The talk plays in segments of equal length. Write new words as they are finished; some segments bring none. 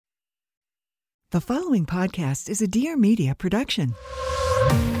The following podcast is a Dear Media production.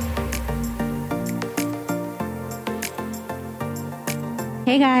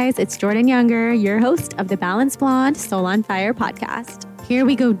 Hey guys, it's Jordan Younger, your host of the Balanced Blonde Soul on Fire podcast. Here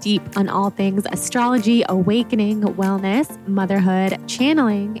we go deep on all things astrology, awakening, wellness, motherhood,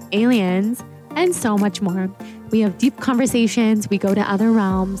 channeling, aliens, and so much more. We have deep conversations. We go to other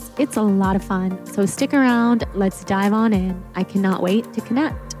realms. It's a lot of fun. So stick around. Let's dive on in. I cannot wait to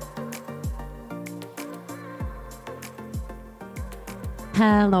connect.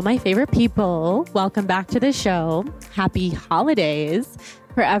 Hello, my favorite people. Welcome back to the show. Happy holidays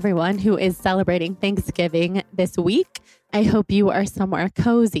for everyone who is celebrating Thanksgiving this week. I hope you are somewhere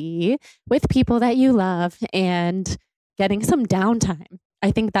cozy with people that you love and getting some downtime.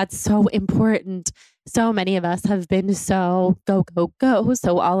 I think that's so important. So many of us have been so go,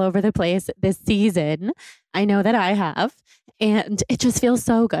 so all over the place this season. I know that I have. And it just feels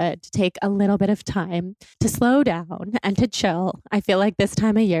so good to take a little bit of time to slow down and to chill. I feel like this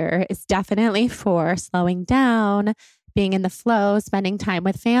time of year is definitely for slowing down, being in the flow, spending time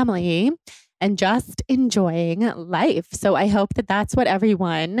with family, and just enjoying life. So I hope that that's what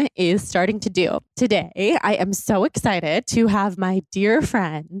everyone is starting to do. Today, I am so excited to have my dear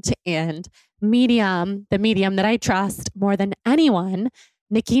friend and medium, the medium that I trust more than anyone,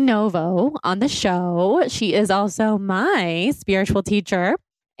 Nikki Novo, on the show. She is also my spiritual teacher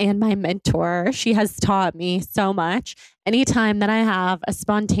and my mentor. She has taught me so much. Anytime that I have a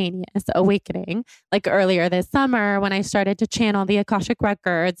spontaneous awakening, like earlier this summer when I started to channel the Akashic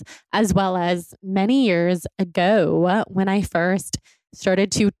Records, as well as many years ago when I first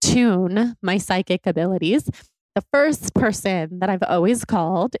started to tune my psychic abilities. The first person that I've always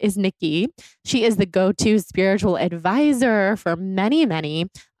called is Nikki. She is the go-to spiritual advisor for many, many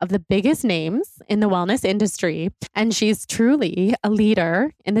of the biggest names in the wellness industry. And she's truly a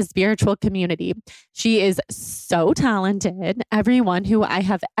leader in the spiritual community. She is so talented. Everyone who I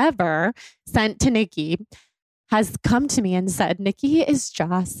have ever sent to Nikki has come to me and said, Nikki is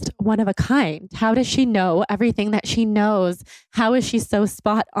just one of a kind. How does she know everything that she knows? How is she so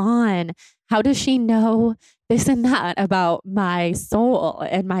spot on? How does she know this and that about my soul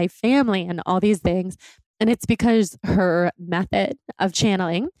and my family and all these things? And it's because her method of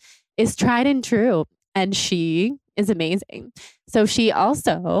channeling is tried and true, and she is amazing. So she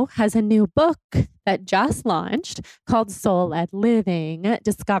also has a new book that just launched called Soul-Led Living.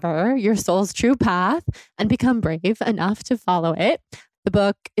 Discover your soul's true path and become brave enough to follow it. The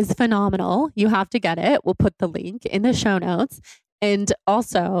book is phenomenal. You have to get it. We'll put the link in the show notes. And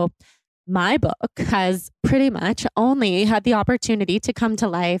also, my book has pretty much only had the opportunity to come to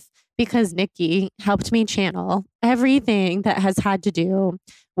life because Nikki helped me channel everything that has had to do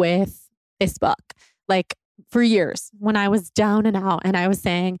with this book. Like for years, when I was down and out and I was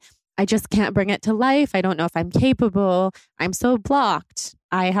saying, I just can't bring it to life. I don't know if I'm capable. I'm so blocked.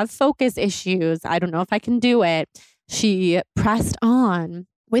 I have focus issues. I don't know if I can do it. She pressed on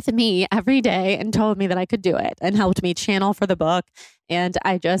with me every day and told me that I could do it and helped me channel for the book. And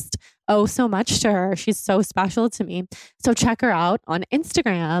I just owe so much to her. She's so special to me. So check her out on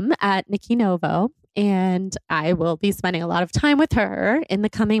Instagram at Nikki Novo. And I will be spending a lot of time with her in the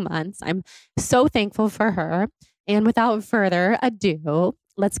coming months. I'm so thankful for her. And without further ado,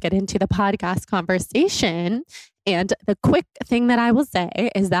 let's get into the podcast conversation. And the quick thing that I will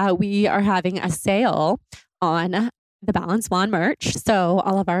say is that we are having a sale on the Balanced Blonde merch. So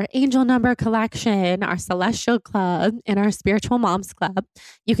all of our angel number collection, our celestial club, and our spiritual moms club,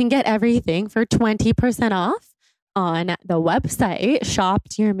 you can get everything for 20% off on the website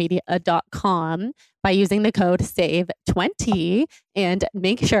shopdearmedia.com by using the code SAVE20. And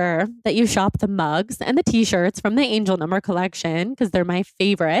make sure that you shop the mugs and the t-shirts from the angel number collection because they're my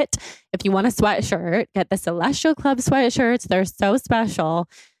favorite. If you want a sweatshirt, get the Celestial Club sweatshirts. They're so special,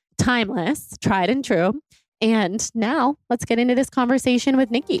 timeless, tried and true. And now let's get into this conversation with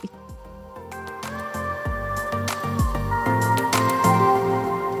Nikki.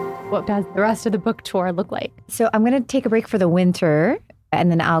 What does the rest of the book tour look like? So I'm going to take a break for the winter and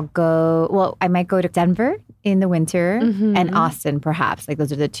then I might go to Denver in the winter and Austin perhaps. Like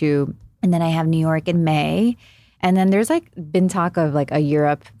those are the two. And then I have New York in May. And then there's been talk of a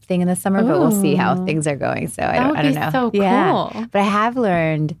Europe thing in the summer, but we'll see how things are going. So I don't know. So cool. Yeah. But I have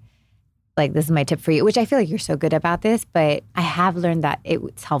learned, this is my tip for you, which I feel like you're so good about this, but I have learned that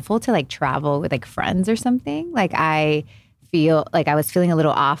it's helpful to travel with friends or something. I feel like I was feeling a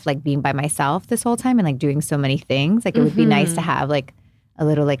little off, being by myself this whole time and doing so many things. It would be nice to have a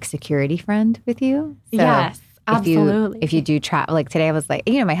little security friend with you. So yes. Absolutely. If you do travel, like today I was like,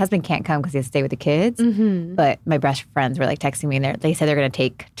 my husband can't come because he has to stay with the kids. But my best friends were like texting me and they said they're going to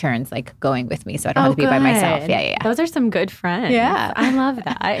take turns like going with me. So I don't have to be by myself. Yeah. Those are some good friends. Yeah. I love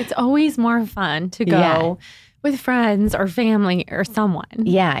that. It's always more fun to go with friends or family or someone.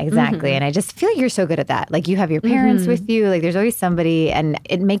 Yeah, exactly. And I just feel like you're so good at that. Like you have your parents with you. Like there's always somebody, and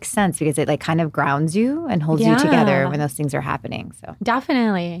it makes sense because it like kind of grounds you and holds you together when those things are happening. So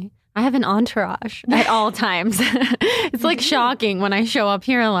definitely. I have an entourage at all times. It's like shocking when I show up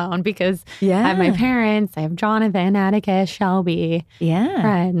here alone because I have my parents, I have Jonathan, Atticus, Shelby,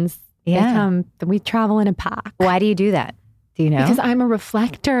 friends. Yeah. We travel in a pack. Why do you do that? Do you know? Because I'm a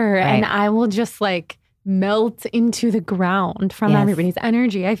reflector and I will just like melt into the ground from everybody's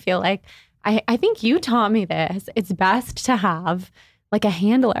energy. I feel like, I think you taught me this. It's best to have like a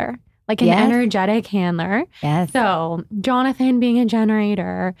handler. Like an energetic handler. Yes. So Jonathan being a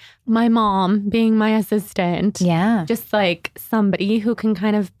generator, my mom being my assistant. Yeah. Just like somebody who can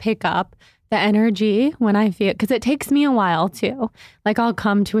kind of pick up the energy when I feel, because it takes me a while too. Like I'll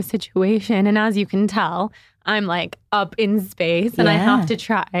come to a situation and as you can tell, I'm like up in space and I have to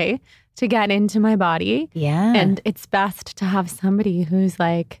try to get into my body. Yeah. And it's best to have somebody who's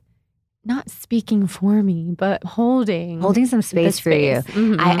like, not speaking for me, but holding some space for you.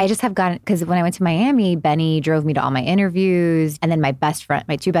 I just have gotten, because when I went to Miami, Benny drove me to all my interviews. And then my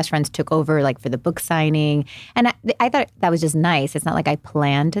two best friends took over like for the book signing. And I thought that was just nice. It's not like I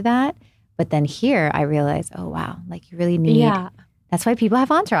planned that. But then here I realized, oh, wow, like you really need, that's why people have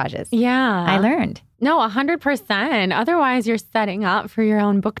entourages. Yeah. I learned. No, 100%. Otherwise, you're setting up for your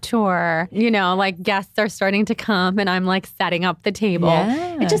own book tour. Like guests are starting to come and I'm like setting up the table.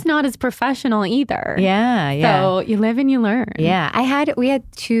 Yeah. It's just not as professional either. Yeah. So you live and you learn. Yeah. We had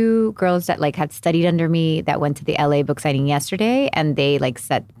two girls that like had studied under me that went to the LA book signing yesterday and they like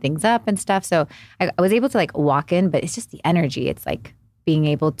set things up and stuff. So I was able to like walk in, but it's just the energy. It's like being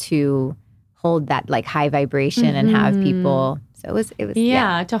able to hold that like high vibration and have people. So it was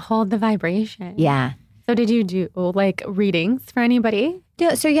to hold the vibration. Yeah. So did you do like readings for anybody?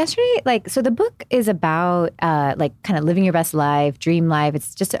 Yeah. So yesterday, so the book is about like kind of living your best life, dream life.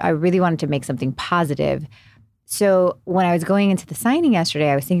 It's just, I really wanted to make something positive. So when I was going into the signing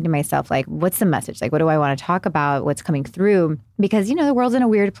yesterday, I was thinking to myself, like, what's the message? Like, what do I want to talk about? What's coming through? Because, the world's in a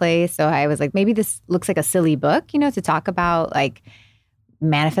weird place. So I was like, maybe this looks like a silly book, to talk about like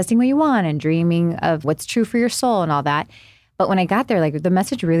manifesting what you want and dreaming of what's true for your soul and all that. But when I got there, like the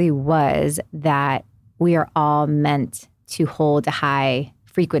message really was that we are all meant to hold a high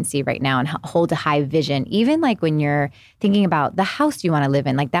frequency right now and hold a high vision. Even like when you're thinking about the house you want to live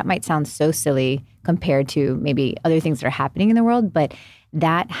in, like that might sound so silly compared to maybe other things that are happening in the world. But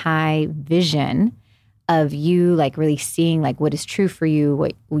that high vision of you like really seeing like what is true for you,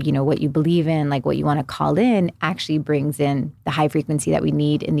 what you believe in, like what you want to call in actually brings in the high frequency that we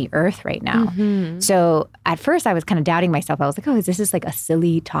need in the earth right now. So at first I was kind of doubting myself. I was like, oh, is this just like a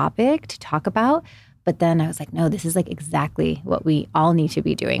silly topic to talk about? But then I was like, no, this is like exactly what we all need to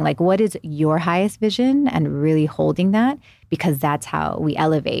be doing. Like what is your highest vision and really holding that, because that's how we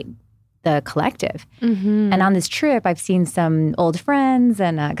elevate the collective. And on this trip, I've seen some old friends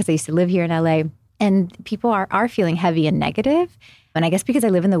and because I used to live here in LA. And people are feeling heavy and negative. And I guess because I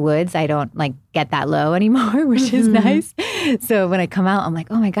live in the woods, I don't like get that low anymore, which is nice. So when I come out, I'm like,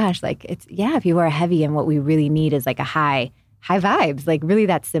 oh my gosh, like it's, people are heavy. And what we really need is like a high vibes, like really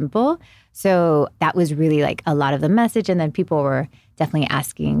that simple. So that was really like a lot of the message. And then people were definitely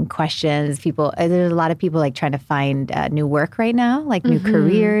asking questions. There's a lot of people like trying to find new work right now, like new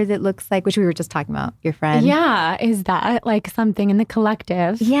careers, it looks like, which we were just talking about, your friend. Yeah. Is that like something in the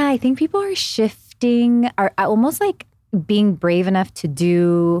collective? Yeah, I think people are shifting, are almost like being brave enough to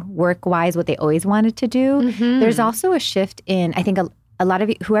do work-wise what they always wanted to do. There's also a shift in, I think a lot of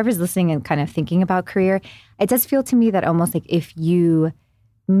you, whoever's listening and kind of thinking about career, it does feel to me that almost like if you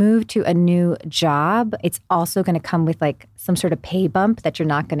move to a new job, it's also going to come with like some sort of pay bump that you're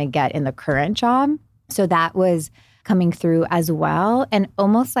not going to get in the current job. So that was coming through as well. And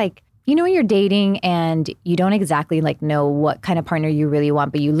almost like, when you're dating and you don't exactly like know what kind of partner you really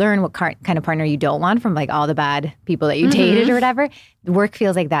want, but you learn what kind of partner you don't want from like all the bad people that you dated or whatever. Work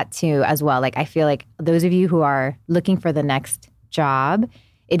feels like that too as well. Like I feel like those of you who are looking for the next job,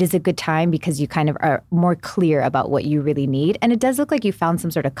 it is a good time because you kind of are more clear about what you really need. And it does look like you found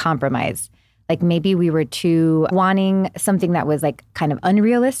some sort of compromise. Like maybe we were too wanting something that was like kind of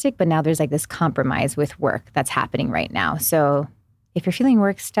unrealistic, but now there's like this compromise with work that's happening right now. So if you're feeling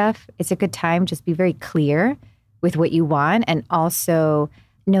work stuff, it's a good time. Just be very clear with what you want and also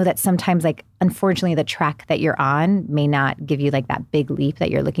know that sometimes, like, unfortunately, the track that you're on may not give you like that big leap that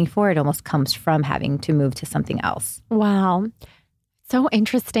you're looking for. It almost comes from having to move to something else. Wow. So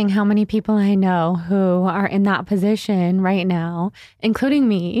interesting how many people I know who are in that position right now, including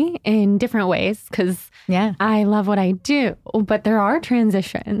me in different ways, because I love what I do, but there are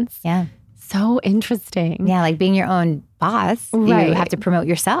transitions. Yeah. So interesting. Yeah, like being your own boss, Right. you have to promote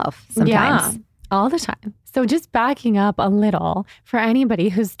yourself sometimes. Yeah, all the time. So just backing up a little for anybody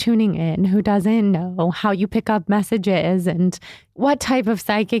who's tuning in who doesn't know how you pick up messages and what type of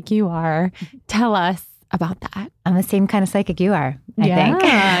psychic you are, tell us about that. I'm the same kind of psychic you are, I think.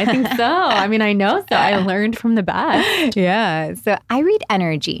 Yeah, I think so. I mean, I know so. I learned from the best. Yeah. So I read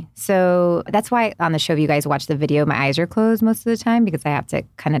energy. So that's why on the show, if you guys watch the video, my eyes are closed most of the time because I have to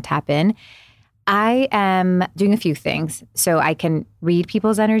kind of tap in. I am doing a few things. So I can read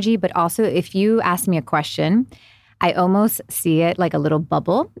people's energy, but also if you ask me a question, I almost see it like a little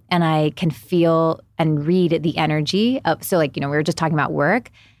bubble and I can feel and read the energy of, so like, we were just talking about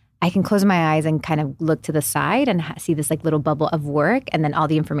work. I can close my eyes and kind of look to the side and see this like little bubble of work, and then all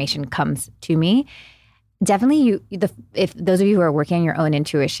the information comes to me. Definitely, if those of you who are working on your own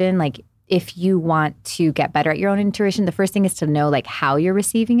intuition, like if you want to get better at your own intuition, the first thing is to know like how you're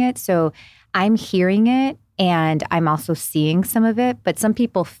receiving it. So I'm hearing it and I'm also seeing some of it, but some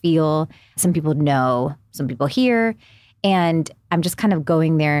people feel, some people know, some people hear, and I'm just kind of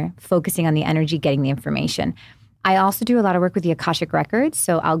going there, focusing on the energy, getting the information. I also do a lot of work with the Akashic Records.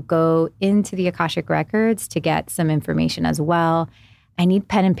 So I'll go into the Akashic Records to get some information as well. I need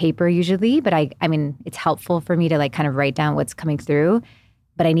pen and paper usually, but I mean, it's helpful for me to like kind of write down what's coming through,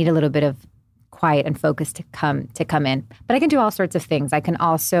 but I need a little bit of quiet and focus to come in. But I can do all sorts of things. I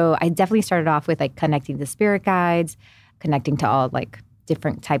definitely started off with like connecting to spirit guides, connecting to all like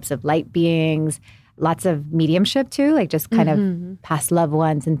different types of light beings, lots of mediumship too, like just kind of past loved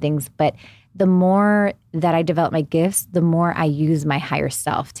ones and things. But the more that I develop my gifts, the more I use my higher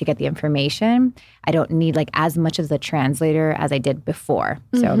self to get the information. I don't need like as much of the translator as I did before.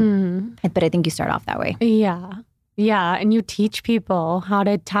 So, but I think you start off that way. Yeah. Yeah. And you teach people how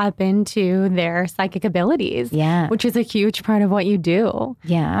to tap into their psychic abilities, which is a huge part of what you do.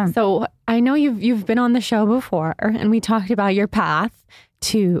 Yeah. So I know you've been on the show before and we talked about your path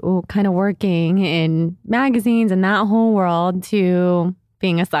to kind of working in magazines and that whole world to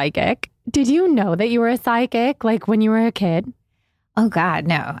being a psychic. Did you know that you were a psychic like when you were a kid? Oh God,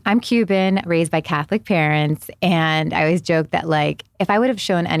 no. I'm Cuban, raised by Catholic parents. And I always joke that like, if I would have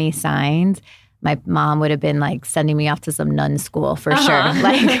shown any signs, my mom would have been like sending me off to some nun school for sure.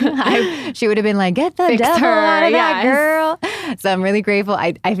 Like she would have been like, get the devil out of that girl. So I'm really grateful.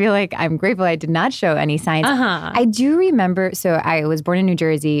 I feel like I'm grateful I did not show any signs. I do remember, so I was born in New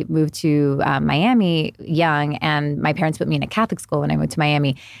Jersey, moved to Miami young, and my parents put me in a Catholic school when I moved to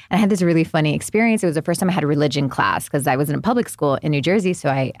Miami. And I had this really funny experience. It was the first time I had a religion class because I was in a public school in New Jersey.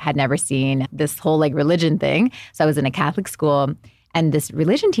 So I had never seen this whole like religion thing. So I was in a Catholic school. And this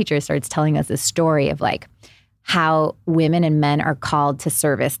religion teacher starts telling us this story of like how women and men are called to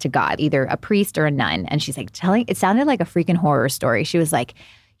service to God, either a priest or a nun. And she's like it sounded like a freaking horror story. She was like,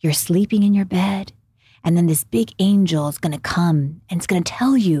 you're sleeping in your bed and then this big angel is going to come and it's going to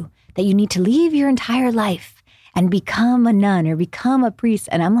tell you that you need to leave your entire life and become a nun or become a priest.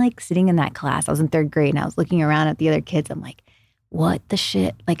 And I'm like sitting in that class. I was in third grade and I was looking around at the other kids. I'm like, what the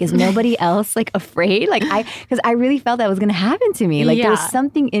shit? Like, is nobody else like afraid? Like because I really felt that was going to happen to me. Like there was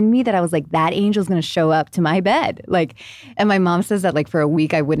something in me that I was like, that angel's going to show up to my bed. Like, and my mom says that like for a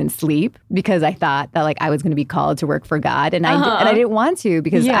week I wouldn't sleep because I thought that like I was going to be called to work for God. And I didn't want to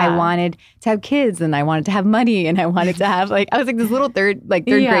because I wanted to have kids and I wanted to have money and I wanted to have like, I was like this little third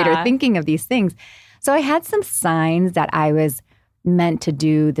grader thinking of these things. So I had some signs that I was meant to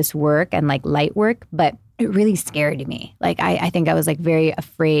do this work and like light work, but it really scared me. Like, I think I was like very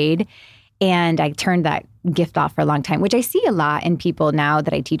afraid and I turned that gift off for a long time, which I see a lot in people now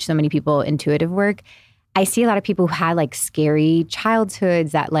that I teach so many people intuitive work. I see a lot of people who had like scary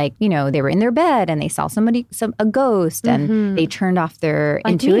childhoods that like, they were in their bed and they saw a ghost and they turned off their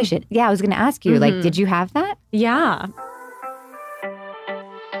intuition. Yeah, I was going to ask you, like, did you have that? Yeah.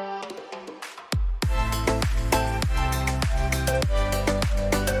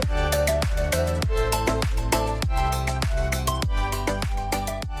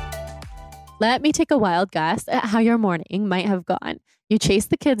 Let me take a wild guess at how your morning might have gone. You chased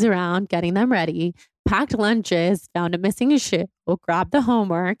the kids around, getting them ready, packed lunches, found a missing shoe, grabbed the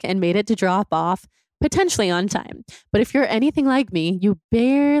homework, and made it to drop off, potentially on time. But if you're anything like me, you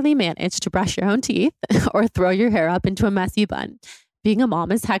barely managed to brush your own teeth or throw your hair up into a messy bun. being a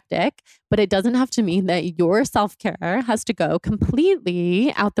mom is hectic, but it doesn't have to mean that your self-care has to go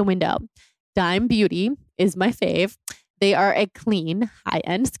completely out the window. Dime Beauty is my fave. They are a clean,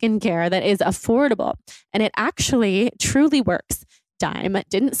 high-end skincare that is affordable, and it actually truly works. Dime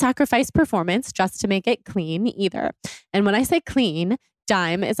didn't sacrifice performance just to make it clean either. And when I say clean,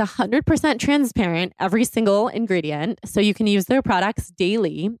 Dime is 100% transparent, every single ingredient, so you can use their products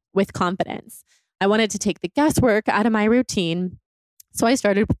daily with confidence. I wanted to take the guesswork out of my routine, so I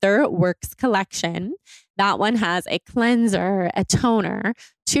started with their Works collection. That one has a cleanser, a toner,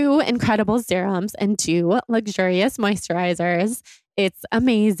 2 incredible serums, and 2 luxurious moisturizers. It's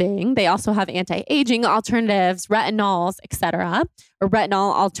amazing. They also have anti-aging alternatives, retinols, etc. Or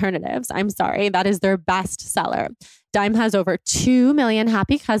retinol alternatives. I'm sorry. That is their best seller. Dime has over 2 million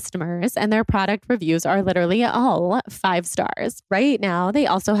happy customers, and their product reviews are literally all 5 stars. Right now, they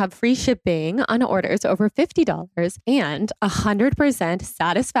also have free shipping on orders over $50 and 100%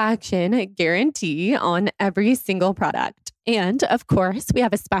 satisfaction guarantee on every single product. And of course, we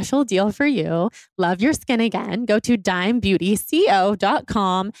have a special deal for you. Love your skin again. Go to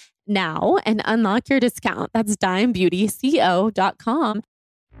dimebeautyco.com now and unlock your discount. That's dimebeautyco.com.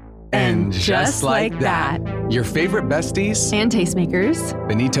 And just like that, your favorite besties and tastemakers,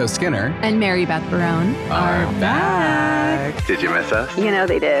 Benito Skinner and Mary Beth Barone, are back. Did you miss us? You know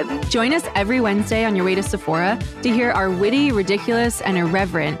they did. Join us every Wednesday on your way to Sephora to hear our witty, ridiculous, and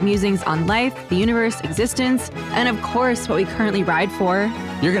irreverent musings on life, the universe, existence, and of course, what we currently ride for.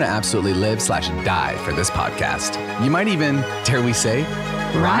 You're going to absolutely live/die for this podcast. You might even, dare we say,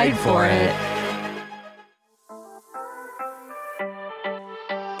 ride for it.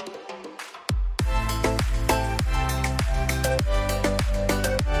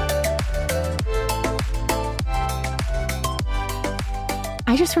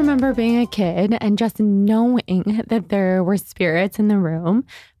 I just remember being a kid and just knowing that there were spirits in the room.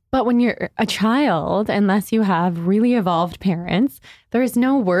 But when you're a child, unless you have really evolved parents, there's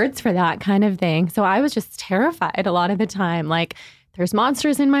no words for that kind of thing. So I was just terrified a lot of the time. Like, there's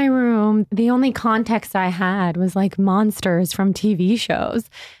monsters in my room. The only context I had was like monsters from TV shows.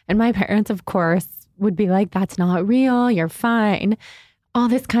 And my parents, of course, would be like, that's not real. You're fine. All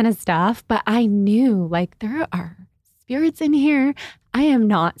this kind of stuff. But I knew like there are spirits in here. I am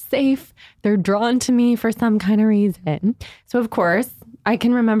not safe. They're drawn to me for some kind of reason. So of course, I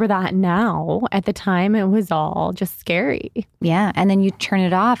can remember that now. At the time, it was all just scary. Yeah. And then you turn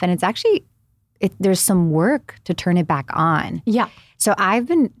it off and it's actually, there's some work to turn it back on. Yeah. So I've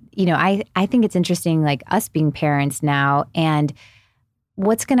been, I think it's interesting, like us being parents now and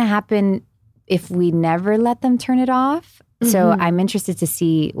what's going to happen if we never let them turn it off. So I'm interested to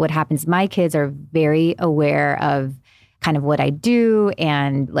see what happens. My kids are very aware of kind of what I do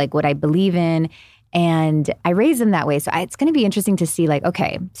and like what I believe in. And I raise them that way. So it's going to be interesting to see like,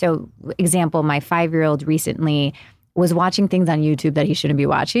 okay, so example, my 5-year-old recently was watching things on YouTube that he shouldn't be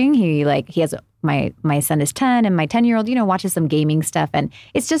watching. He has, my son is 10 and my 10-year-old, watches some gaming stuff. And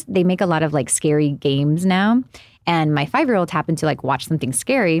it's just, they make a lot of like scary games now. And my 5-year-old happened to like watch something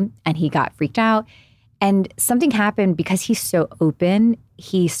scary and he got freaked out. And something happened because he's so open.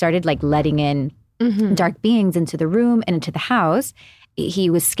 He started like letting in dark beings into the room and into the house. He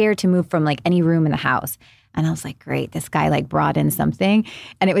was scared to move from like any room in the house. And I was like, great, this guy like brought in something.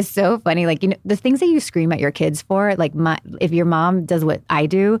 And it was so funny. Like, the things that you scream at your kids for, like if your mom does what I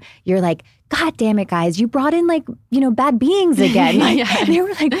do, you're like, God damn it, guys, you brought in like, bad beings again. Like, they were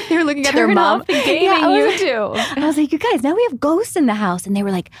looking at their mom. Turn off the gaming you do. I was like, you guys, now we have ghosts in the house. And they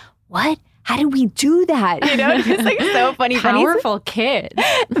were like, what? How did we do that? It's like so funny. Powerful kid.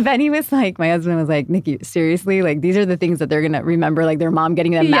 Benny was like, my husband was like, Nikki, seriously, like these are the things that they're going to remember, like their mom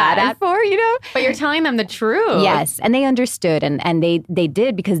getting them mad at for, But you're telling them the truth. Yes. And they understood. And they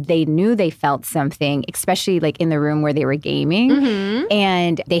did because they knew they felt something, especially like in the room where they were gaming.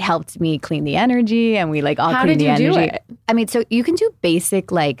 And they helped me clean the energy and we like all cleaned the energy. How did you do it? I mean, so you can do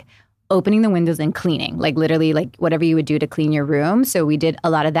basic like opening the windows and cleaning, like literally like whatever you would do to clean your room. So we did a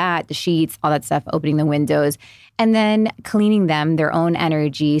lot of that, the sheets, all that stuff, opening the windows and then cleaning them, their own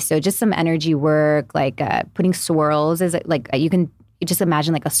energy. So just some energy work, like putting swirls is like you can just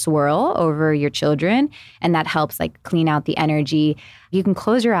imagine like a swirl over your children and that helps like clean out the energy. You can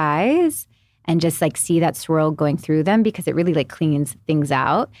close your eyes and just like see that swirl going through them because it really like cleans things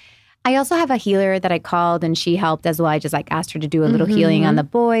out. I also have a healer that I called and she helped as well. I just like asked her to do a little healing on the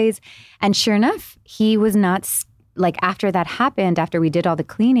boys. And sure enough, he was not like after that happened, after we did all the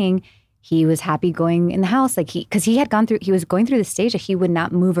cleaning, he was happy going in the house. Like he was going through the stage that he would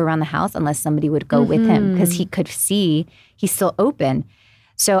not move around the house unless somebody would go with him because he could see he's still open.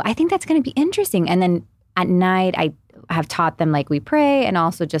 So I think that's going to be interesting. And then at night, have taught them like we pray, and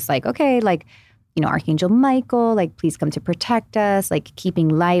also just like, okay, like, you know, Archangel Michael, like, please come to protect us, like keeping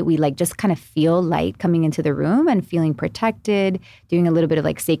light. We like just kind of feel light coming into the room and feeling protected, doing a little bit of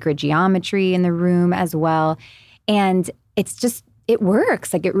like sacred geometry in the room as well. And it's just, it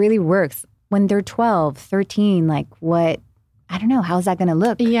works. Like, it really works. When they're 12, 13, like I don't know, how's that going to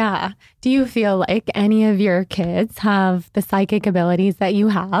look? Yeah. Do you feel like any of your kids have the psychic abilities that you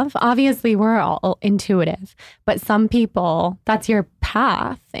have? Obviously, we're all intuitive, but some people, that's your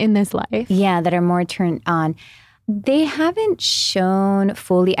path in this life. Yeah, that are more turned on. They haven't shown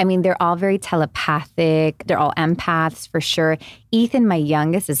fully. I mean, they're all very telepathic. They're all empaths for sure. Ethan, my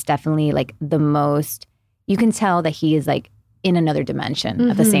youngest, is definitely like the most, you can tell that he is like in another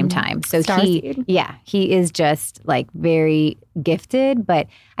dimension at the same time. So he is just like very gifted, but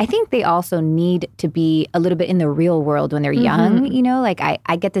I think they also need to be a little bit in the real world when they're young, you know, like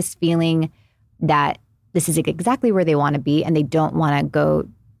I get this feeling that this is exactly where they want to be and they don't want to go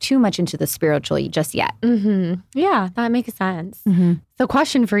too much into the spiritual just yet. Yeah, that makes sense. So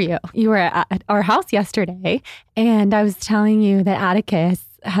question for you. You were at our house yesterday and I was telling you that Atticus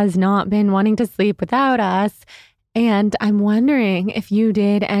has not been wanting to sleep without us. And I'm wondering if you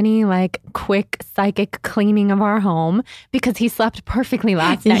did any like quick psychic cleaning of our home because he slept perfectly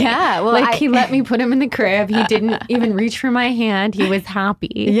last night. Yeah. Well, like he let me put him in the crib. He didn't even reach for my hand. He was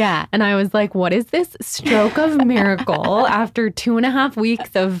happy. Yeah. And I was like, what is this stroke of miracle after 2.5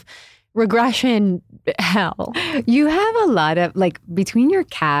 weeks of regression hell? You have a lot of like between your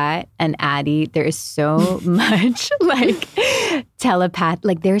cat and Addie, there is so much like telepath.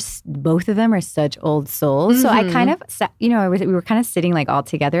 Like there's both of them are such old souls. So I kind of, you know, we were kind of sitting like all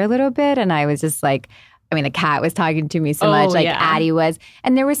together a little bit, and I was just like, I mean, the cat was talking to me so much, like Addie was.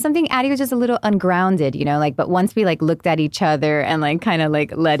 And there was something, Addie was just a little ungrounded, you know, like, but once we like looked at each other and like kind of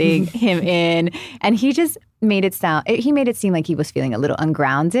like letting him in, and he just made it seem like he was feeling a little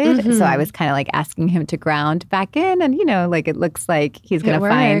ungrounded. So I was kind of like asking him to ground back in, and, you know, like it looks like he's going to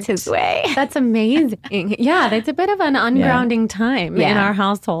find his way. That's amazing. Yeah, that's a bit of an ungrounding time in our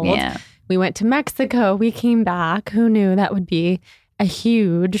household. Yeah. We went to Mexico. We came back. Who knew that would be a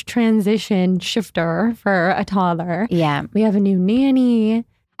huge transition shifter for a toddler. Yeah. We have a new nanny.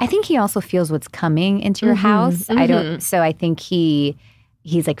 I think he also feels what's coming into your house. So I think he's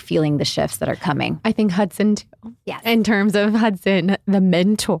like feeling the shifts that are coming. I think Hudson too. Yes. In terms of Hudson, the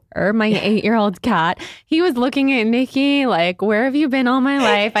mentor, my 8-year-old cat, he was looking at Nikki like, where have you been all my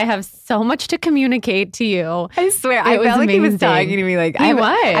life? I have so much to communicate to you. I swear, I felt like he was talking to me. Like I was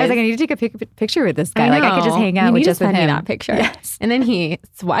like, I need to take a picture with this guy. Like I could just hang out with just with him. That picture. Yes. And then he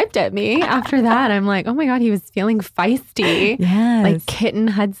swiped at me. After that, I'm like, oh my God, he was feeling feisty. Yes. Like kitten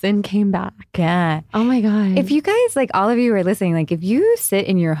Hudson came back. Yeah. Oh my God. If you guys, like all of you are listening, like if you sit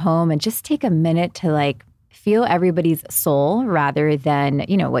in your home and just take a minute to like feel everybody's soul rather than,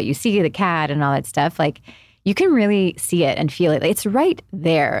 you know, what you see, the cat and all that stuff, like you can really see it and feel it. It's right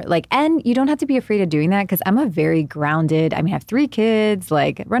there. Like, and you don't have to be afraid of doing that because I'm a very grounded, I mean, I have 3 kids,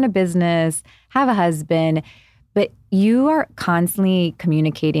 like run a business, have a husband, but you are constantly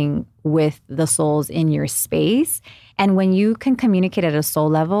communicating with the souls in your space. And when you can communicate at a soul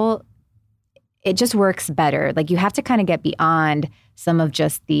level, it just works better. Like you have to kind of get beyond some of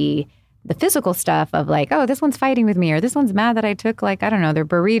just the physical stuff of like, oh, this one's fighting with me or this one's mad that I took like, I don't know, their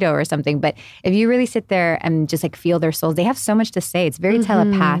burrito or something. But if you really sit there and just like feel their souls, they have so much to say. It's very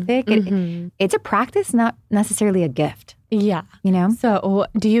telepathic. It's a practice, not necessarily a gift. Yeah. You know? So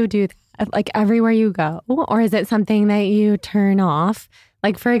do you do that like everywhere you go? Or is it something that you turn off?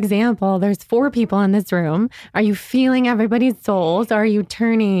 Like, for example, there's 4 people in this room. Are you feeling everybody's souls? Or are you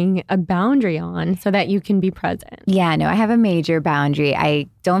turning a boundary on so that you can be present? Yeah, no, I have a major boundary. I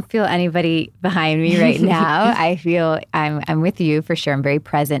don't feel anybody behind me right now. I feel I'm with you for sure. I'm very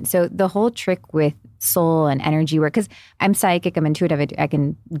present. So the whole trick with soul and energy work, because I'm psychic, I'm intuitive, I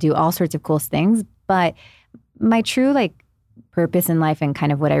can do all sorts of cool things. But my true like purpose in life and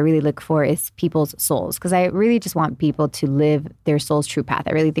kind of what I really look for is people's souls, because I really just want people to live their soul's true path.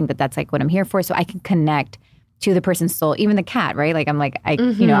 I really think that that's like what I'm here for, so I can connect to the person's soul, even the cat, right? Like I'm like,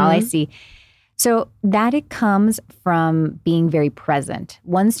 you know, all I see. So that it comes from being very present.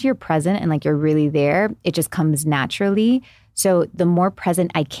 Once you're present and like you're really there, it just comes naturally. So the more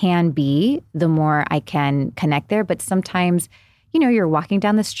present I can be, the more I can connect there. But sometimes, you know, you're walking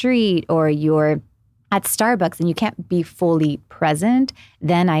down the street or you're at Starbucks and you can't be fully present,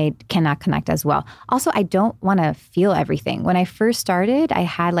 then I cannot connect as well. Also, I don't want to feel everything. When I first started, I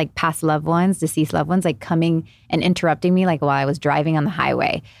had like past loved ones, deceased loved ones, like coming and interrupting me like while I was driving on the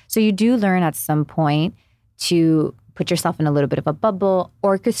highway. So you do learn at some point to put yourself in a little bit of a bubble,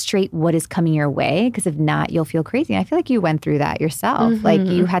 orchestrate what is coming your way, because if not, you'll feel crazy. And I feel like you went through that yourself. Like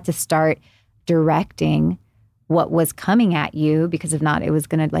you had to start directing what was coming at you, because if not, it was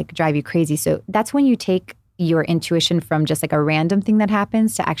going to like drive you crazy. So that's when you take your intuition from just like a random thing that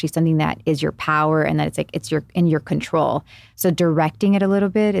happens to actually something that is your power and that it's like in your control. So directing it a little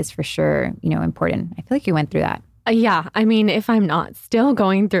bit is for sure, important. I feel like you went through that. Yeah. I mean, if I'm not still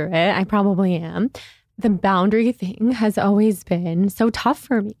going through it, I probably am. The boundary thing has always been so tough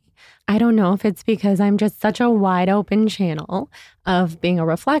for me. I don't know if it's because I'm just such a wide open channel of being a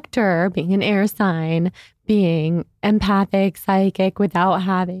reflector, being an air sign, being empathic, psychic, without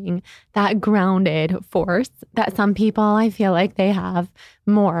having that grounded force that some people, I feel like they have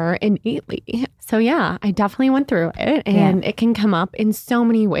more innately. So yeah, I definitely went through it, and it can come up in so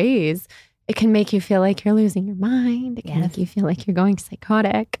many ways. It can make you feel like you're losing your mind. It can make you feel like you're going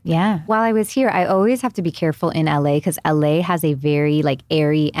psychotic. Yeah. While I was here, I always have to be careful in LA because LA has a very like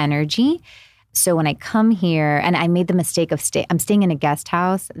airy energy. So when I come here, and I made the mistake of I'm staying in a guest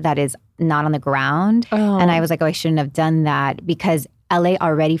house that is not on the ground. Oh. And I was like, I shouldn't have done that, because LA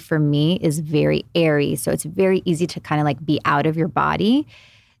already for me is very airy. So it's very easy to kind of like be out of your body.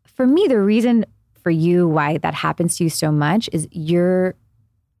 For me, the reason for you why that happens to you so much is you're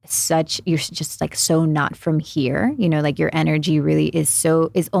just like so not from here, like your energy really is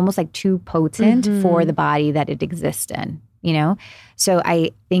almost like too potent for the body that it exists in, So I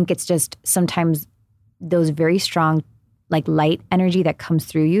think it's just sometimes those very strong, like light energy that comes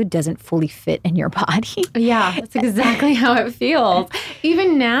through you doesn't fully fit in your body. Yeah, that's exactly how it feels.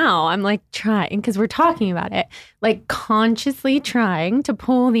 Even now, I'm like trying, because we're talking about it, like consciously trying to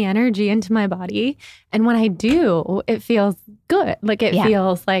pull the energy into my body. And when I do, it feels good. Like it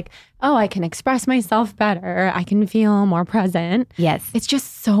feels like, oh, I can express myself better. I can feel more present. Yes. It's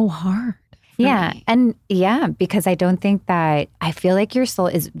just so hard. Yeah. Me. And because I don't think that, I feel like your soul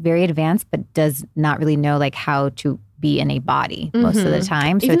is very advanced, but does not really know like how to be in a body most of the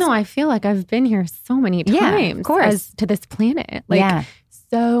time. So even though I feel like I've been here so many times, of course, to this planet, like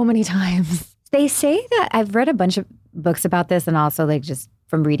so many times. They say that, I've read a bunch of books about this, and also like just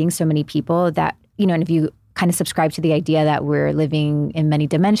from reading so many people that, and if you kind of subscribe to the idea that we're living in many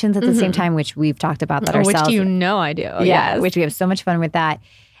dimensions at the same time, which we've talked about that ourselves. Which I do. Yeah, which we have so much fun with that.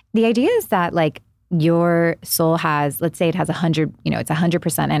 The idea is that like your soul has, let's say it has 100, it's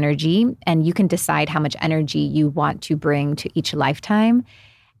 100% energy, and you can decide how much energy you want to bring to each lifetime.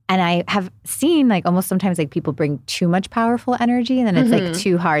 And I have seen like almost sometimes like people bring too much powerful energy, and then it's like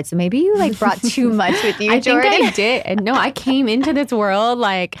too hard. So maybe you like brought too much with you, Jordan. I think I did. No, I came into this world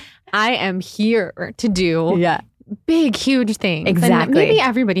like I am here to do big, huge things. Exactly. And maybe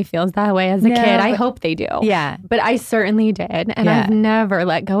everybody feels that way as a kid. I hope they do. Yeah. But I certainly did. And I've never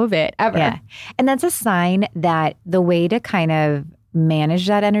let go of it, ever. Yeah. And that's a sign that the way to kind of manage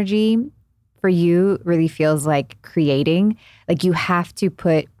that energy for you really feels like creating. Like you have to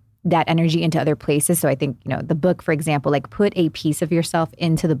put that energy into other places. So I think, the book, for example, like put a piece of yourself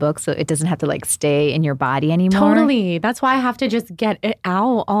into the book so it doesn't have to like stay in your body anymore. Totally. That's why I have to just get it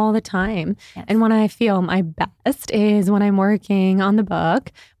out all the time. Yes. And when I feel my best is when I'm working on the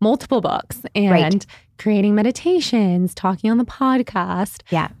book, multiple books, and creating meditations, talking on the podcast,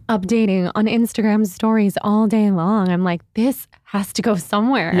 updating on Instagram stories all day long. I'm like, this has to go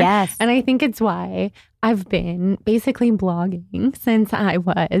somewhere. Yes. And I think it's why I've been basically blogging since I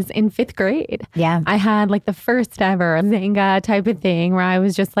was in 5th grade. Yeah. I had like the first ever Zanga type of thing where I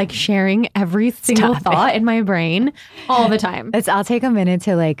was just like sharing every single thought in my brain all the time. I'll take a minute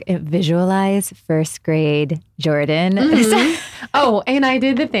to like visualize 1st grade Jordan. Oh, and I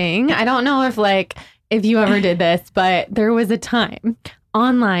did the thing. I don't know if you ever did this, but there was a time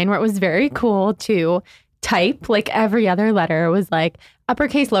online where it was very cool to type like every other letter was like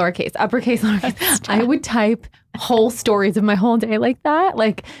uppercase, lowercase, uppercase, lowercase. I would type whole stories of my whole day like that,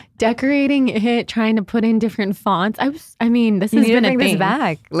 like decorating it, trying to put in different fonts. This has been a thing. This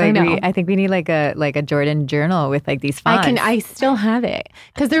back. Like I think we need like a Jordan journal with like these fonts. I still have it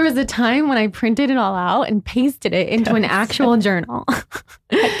because there was a time when I printed it all out and pasted it into an actual journal.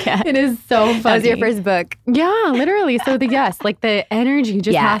 It is so funny. That was your first book. Yeah, literally. So the energy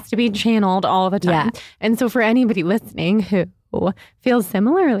just has to be channeled all the time. Yeah. And so for anybody listening who feels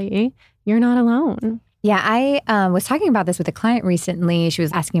similarly, you're not alone. Yeah, I was talking about this with a client recently. She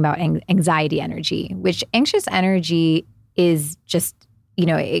was asking about anxiety energy, which anxious energy is just,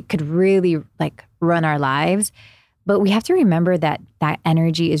 it could really like run our lives. But we have to remember that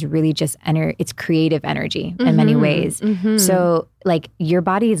energy is really just it's creative energy in many ways. Mm-hmm. So like your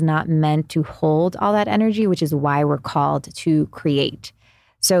body is not meant to hold all that energy, which is why we're called to create.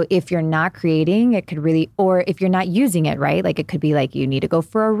 So if you're not creating, it could really, or if you're not using it, right? Like it could be like you need to go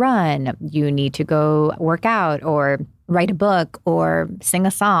for a run, you need to go work out or write a book or sing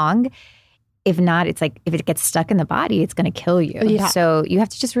a song. If not, it's like if it gets stuck in the body, it's going to kill you. Yeah. So you have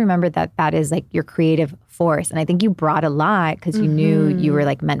to just remember that that is like your creative force. And I think you brought a lot because you knew you were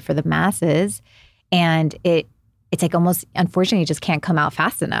like meant for the masses. And it's like almost, unfortunately, you just can't come out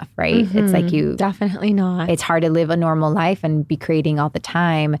fast enough, right? It's like you... Definitely not. It's hard to live a normal life and be creating all the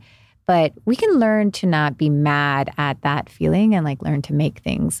time. But we can learn to not be mad at that feeling and like learn to make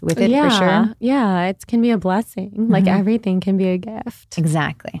things with it for sure. Yeah, it can be a blessing. Like everything can be a gift.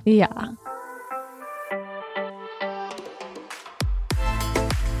 Exactly. Yeah.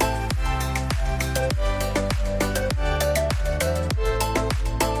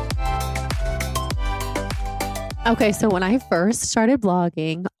 Okay, so when I first started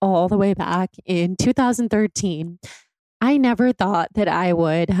blogging all the way back in 2013, I never thought that I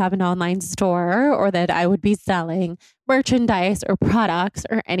would have an online store or that I would be selling merchandise or products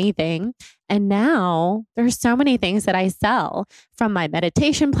or anything. And now there's so many things that I sell, from my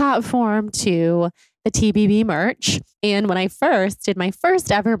meditation platform to the TBB merch. And when I first did my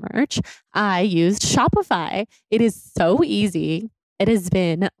first ever merch, I used Shopify. It is so easy. It has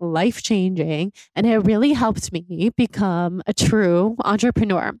been life-changing, and it really helped me become a true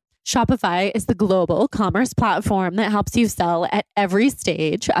entrepreneur. Shopify is the global commerce platform that helps you sell at every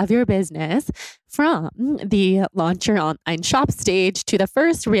stage of your business, from the launch your online shop stage to the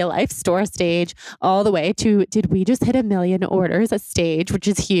first real life store stage, all the way to did we just hit 1 million orders a stage, which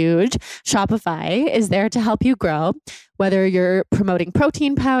is huge. Shopify is there to help you grow. Whether you're promoting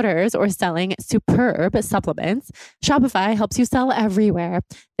protein powders or selling superb supplements, Shopify helps you sell everywhere.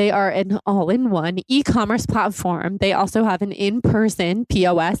 They are an all-in-one e-commerce platform. They also have an in-person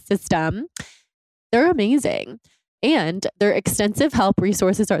POS system. They're amazing. And their extensive help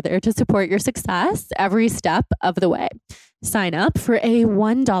resources are there to support your success every step of the way. Sign up for a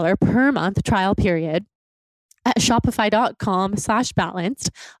 $1 per month trial period at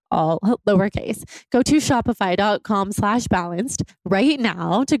shopify.com/balanced, all lowercase. Go to shopify.com/balanced right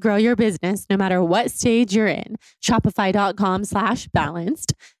now to grow your business no matter what stage you're in.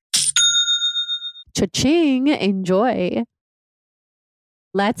 Shopify.com/balanced. Cha-ching. Enjoy.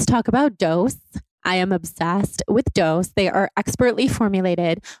 Let's talk about Dose. I am obsessed with Dose. They are expertly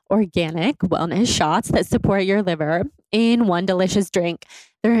formulated organic wellness shots that support your liver in one delicious drink.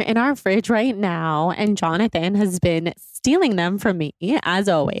 They're in our fridge right now, and Jonathan has been stealing them from me, as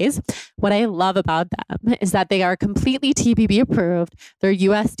always. What I love about them is that they are completely TBB approved. They're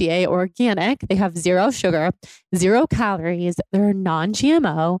USDA organic. They have 0 sugar, 0 calories. They're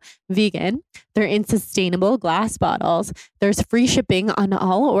non-GMO, vegan. They're in sustainable glass bottles. There's free shipping on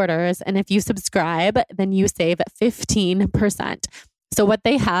all orders. And if you subscribe, then you save 15%. So what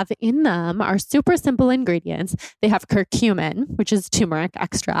they have in them are super simple ingredients. They have curcumin, which is turmeric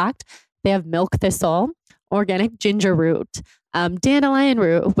extract. They have milk thistle, organic ginger root, dandelion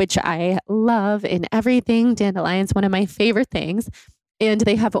root, which I love in everything. Dandelion's one of my favorite things. And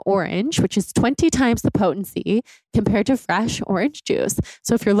they have orange, which is 20 times the potency compared to fresh orange juice.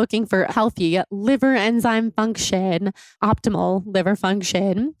 So if you're looking for healthy liver enzyme function, optimal liver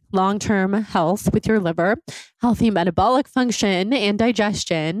function, long-term health with your liver, healthy metabolic function and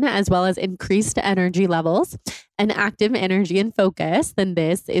digestion, as well as increased energy levels and active energy and focus, then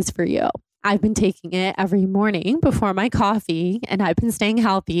this is for you. I've been taking it every morning before my coffee, and I've been staying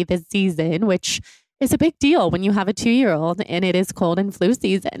healthy this season, which is a big deal when you have a 2-year-old and it is cold and flu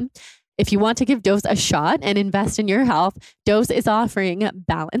season. If you want to give Dose a shot and invest in your health, Dose is offering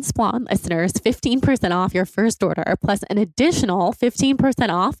Balanced Blonde listeners 15% off your first order, plus an additional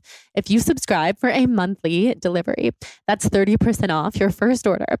 15% off if you subscribe for a monthly delivery. That's 30% off your first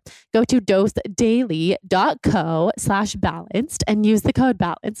order. Go to dosedaily.co/balanced and use the code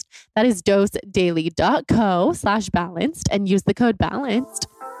balanced. That is dosedaily.co/balanced and use the code balanced.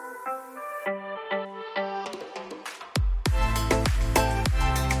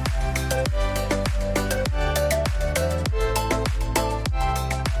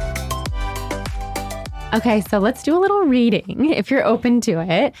 Okay, so let's do a little reading if you're open to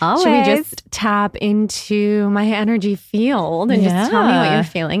it. Always. Should we just tap into my energy field and just tell me what you're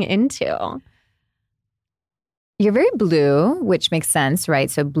feeling into? You're very blue, which makes sense,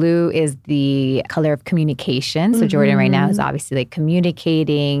 right? So blue is the color of communication. So Jordan right now is obviously like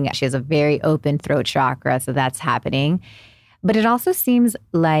communicating. She has a very open throat chakra, so that's happening. But it also seems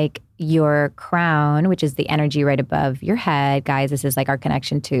like your crown, which is the energy right above your head, guys, this is like our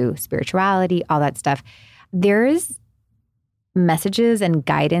connection to spirituality, all that stuff. There's messages and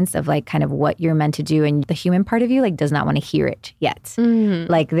guidance of like kind of what you're meant to do, and the human part of you like does not want to hear it yet.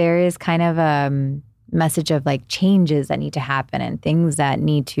 Like there is kind of a message of like changes that need to happen and things that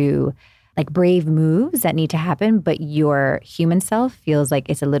need to like brave moves that need to happen, but your human self feels like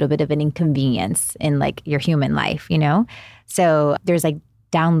it's a little bit of an inconvenience in like your human life, you know? So there's like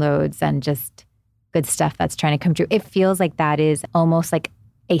downloads and just good stuff that's trying to come true. It feels like that is almost like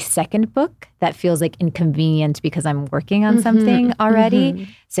a second book that feels like inconvenient because I'm working on something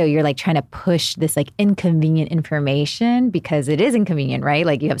already. So you're like trying to push this like inconvenient information because it is inconvenient, right?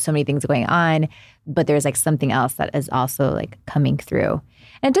 Like you have so many things going on, but there's like something else that is also like coming through.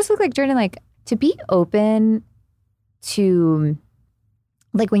 And it does look like, Jordan, like to be open to,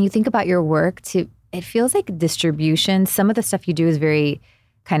 like when you think about your work, it feels like distribution. Some of the stuff you do is very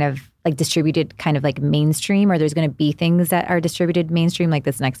kind of like distributed kind of like mainstream, or there's going to be things that are distributed mainstream like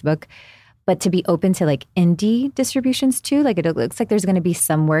this next book. But to be open to like indie distributions too, like it looks like there's going to be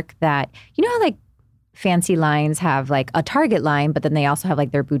some work that, you know how like fancy lines have like a Target line, but then they also have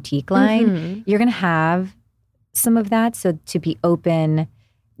like their boutique line. You're going to have some of that. So to be open,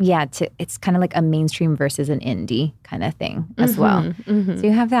 it's kind of like a mainstream versus an indie kind of thing as well. So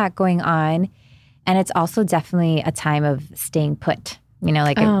you have that going on. And it's also definitely a time of staying put. You know,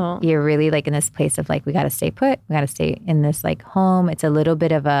 like you're really like in this place of like, we got to stay put. We got to stay in this like home. It's a little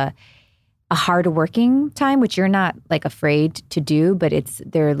bit of a hard working time, which you're not like afraid to do, but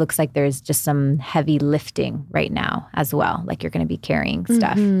there looks like there's just some heavy lifting right now as well. Like you're going to be carrying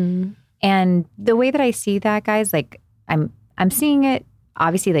stuff. And the way that I see that, guys, like I'm seeing it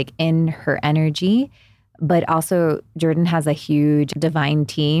obviously like in her energy, but also Jordan has a huge divine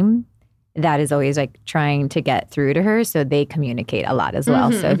team that is always like trying to get through to her. So they communicate a lot as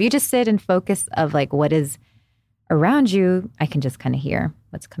well. So if you just sit and focus of like what is around you, I can just kind of hear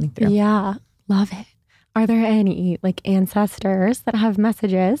what's coming through. Yeah, love it. Are there any like ancestors that have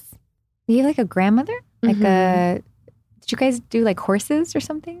messages? Do you have like a grandmother? Like did you guys do like horses or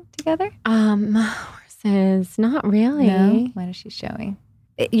something together? Horses, not really. No? What is she showing?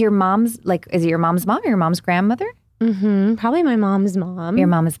 Your mom's like, is it your mom's mom or your mom's grandmother? Probably my mom's mom. Your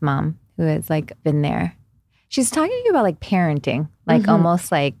mom's mom. Who has like been there. She's talking to you about like parenting, like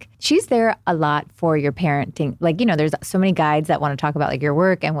almost like she's there a lot for your parenting. Like, you know, there's so many guides that want to talk about like your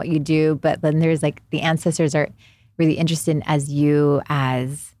work and what you do, but then there's like the ancestors are really interested in as you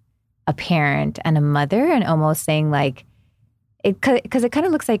as a parent and a mother, and almost saying like, because it kind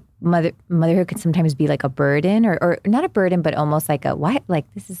of looks like motherhood can sometimes be like a burden or not a burden, but almost like a what?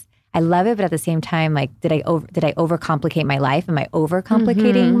 Like this is, I love it, but at the same time, like, did I overcomplicate my life? Am I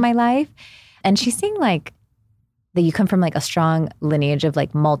overcomplicating my life? And she's saying like that you come from like a strong lineage of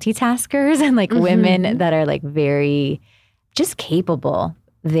like multitaskers and like women that are like very just capable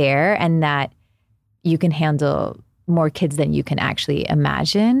there, and that you can handle more kids than you can actually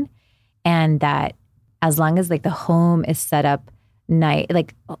imagine, and that as long as like the home is set up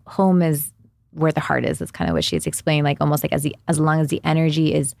like home is where the heart is kind of what she's explaining, like almost like as long as the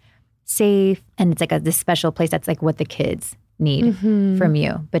energy is safe and it's like this special place, that's like what the kids need from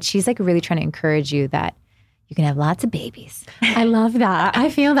you. But she's like really trying to encourage you that you can have lots of babies. I love that. I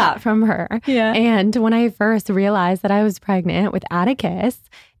feel that from her. Yeah. And when I first realized that I was pregnant with Atticus,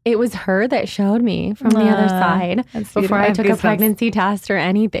 it was her that showed me from the other side. Before I took a pregnancy test or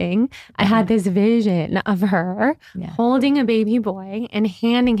anything, I had this vision of her holding a baby boy and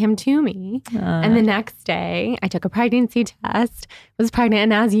handing him to me. And the next day, I took a pregnancy test, was pregnant.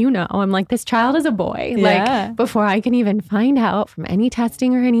 And as you know, I'm like, this child is a boy. Like, before I can even find out from any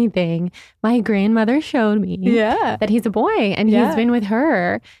testing or anything, my grandmother showed me that he's a boy and he's been with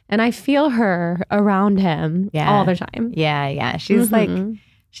her. And I feel her around him all the time. Yeah. She's like...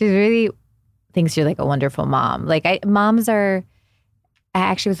 She really thinks you're like a wonderful mom. Like I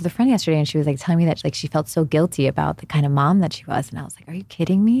actually was with a friend yesterday and she was like telling me that like she felt so guilty about the kind of mom that she was. And I was like, are you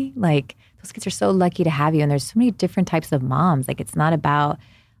kidding me? Like those kids are so lucky to have you. And there's so many different types of moms. Like it's not about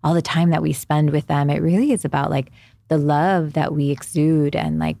all the time that we spend with them. It really is about like the love that we exude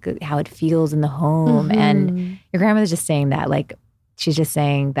and like how it feels in the home. And your grandmother's just saying that, like, she's just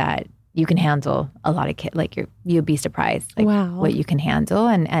saying that you can handle a lot of kids. Like you'll be surprised, like what you can handle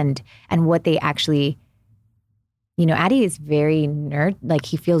and what they actually, you know, Addie is very like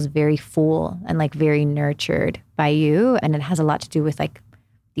he feels very full and like very nurtured by you. And it has a lot to do with like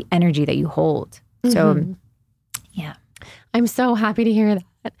the energy that you hold. So yeah. I'm so happy to hear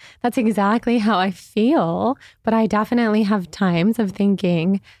that. That's exactly how I feel. But I definitely have times of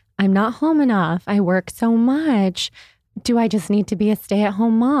thinking, I'm not home enough. I work so much. do I just need to be a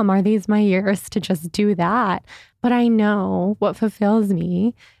stay-at-home mom? Are these my years to just do that? But I know what fulfills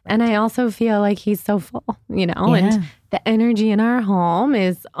me. And I also feel like he's so full, and the energy in our home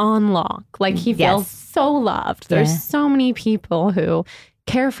is on lock. Like he feels so loved. There's so many people who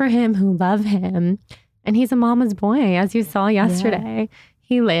care for him, who love him. And he's a mama's boy, as you saw yesterday.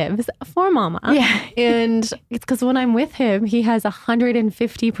 He lives for mama. Yeah. And it's because when I'm with him, he has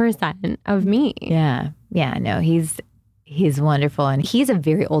 150% of me. Yeah. Yeah. No, he's wonderful. And he's a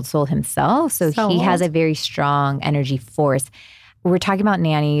very old soul himself. So he has a very strong energy force. We're talking about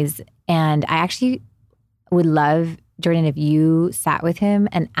nannies. And I actually would love, Jordan, if you sat with him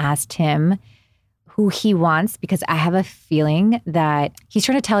and asked him who he wants, because I have a feeling that he's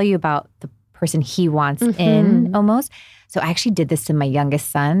trying to tell you about the person he wants in almost. So I actually did this to my youngest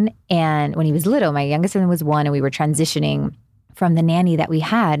son. And when he was little, my youngest son was 1 and we were transitioning from the nanny that we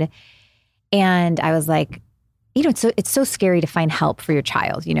had. And I was like, it's so scary to find help for your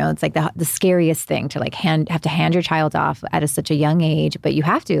child. It's like the scariest thing to like have to hand your child off at such a young age. But you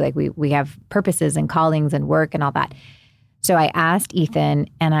have to, like we have purposes and callings and work and all that. So I asked Ethan,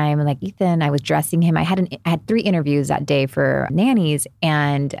 and I'm like, Ethan, I was dressing him. I had 3 interviews that day for nannies,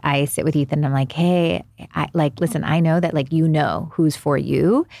 and I sit with Ethan and I'm like, hey, listen, I know that who's for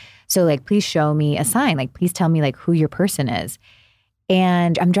you. So like, please show me a sign. Like, please tell me like who your person is.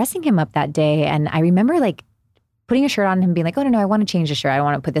 And I'm dressing him up that day. And I remember like putting a shirt on him and being like, oh, no, I want to change the shirt. I don't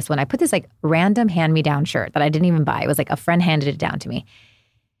want to put this one. I put this like random hand-me-down shirt that I didn't even buy. It was like a friend handed it down to me.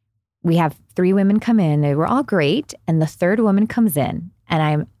 We have 3 women come in. They were all great. And the 3rd woman comes in, and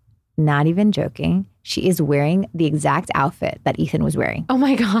I'm not even joking. She is wearing the exact outfit that Ethan was wearing. Oh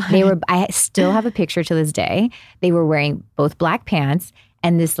my God. I still have a picture to this day. They were wearing both black pants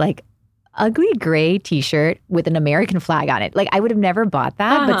and this like ugly gray t-shirt with an American flag on it. Like I would have never bought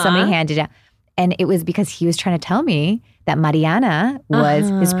that, but somebody handed it out. And it was because he was trying to tell me that Mariana was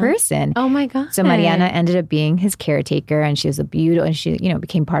his person. Oh my God. So Mariana ended up being his caretaker, and she was and she,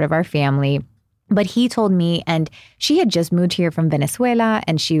 became part of our family. But he told me, and she had just moved here from Venezuela,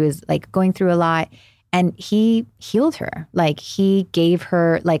 and she was like going through a lot, and he healed her. Like he gave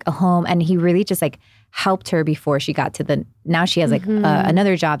her like a home, and he really just like helped her before she got to now she has like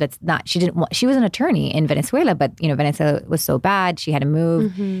another job that's not, she was an attorney in Venezuela, but Venezuela was so bad, she had to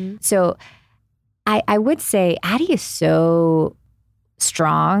move. So I would say Addie is so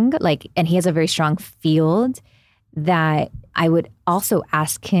strong, and he has a very strong field that I would also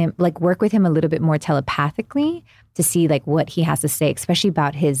ask him, work with him a little bit more telepathically to see what he has to say, especially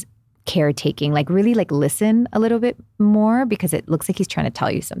about his caretaking, really listen a little bit more, because it looks like he's trying to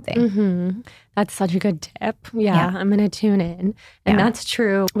tell you something. That's such a good tip. Yeah. I'm going to tune in. And that's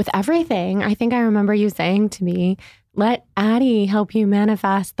true with everything. I think I remember you saying to me, let Addie help you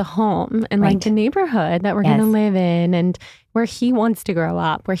manifest the home and the neighborhood that we're going to live in, and where he wants to grow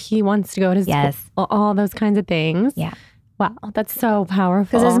up, where he wants to go to school, all those kinds of things. Yeah. Wow, that's so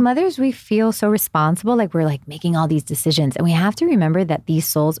powerful. Because as mothers, we feel so responsible, we're making all these decisions. And we have to remember that these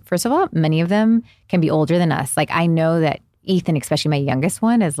souls, first of all, many of them can be older than us. I know that Ethan, especially my youngest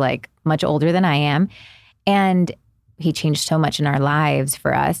one, is much older than I am. And he changed so much in our lives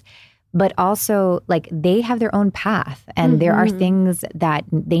for us. But also, they have their own path, and there are things that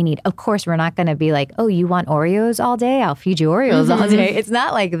they need. Of course, we're not going to be oh, you want Oreos all day? I'll feed you Oreos all day. It's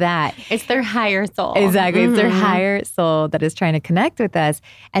not like that. It's their higher soul. Exactly. It's their higher soul that is trying to connect with us.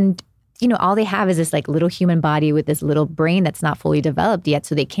 And, all they have is this little human body with this little brain that's not fully developed yet.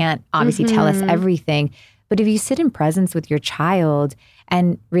 So they can't obviously tell us everything. But if you sit in presence with your child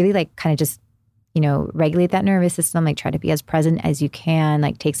and really kind of just regulate that nervous system, try to be as present as you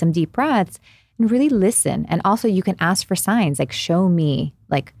can, take some deep breaths and really listen. And also you can ask for signs, show me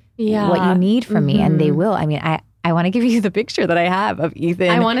what you need from me. And they will. I mean, I want to give you the picture that I have of Ethan.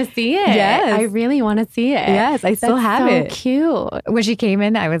 I want to see it. Yes. I really want to see it. Yes, I still have it. That's so cute. When she came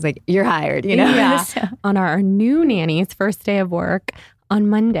in, I was like, you're hired, Yeah. So. On our new nanny's first day of work, on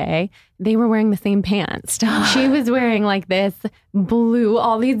Monday, they were wearing the same pants. Stop. She was wearing this blue,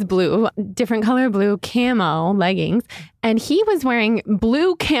 all these blue, different color blue camo leggings. And he was wearing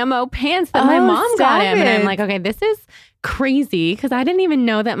blue camo pants that my mom got him. And I'm like, okay, this is crazy, because I didn't even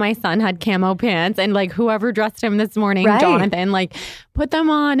know that my son had camo pants. And whoever dressed him this morning, Jonathan, put them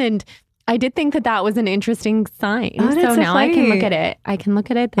on. And I did think that was an interesting sign. Oh, so now funny. I can look at it. I can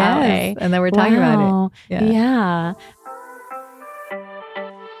look at it that way. And then we're talking about it. Yeah.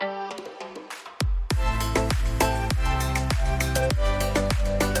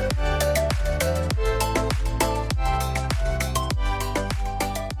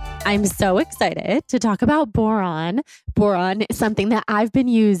 I'm so excited to talk about boron. Boron is something that I've been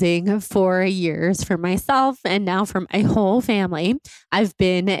using for years for myself and now for my whole family. I've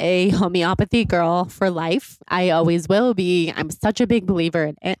been a homeopathy girl for life. I always will be. I'm such a big believer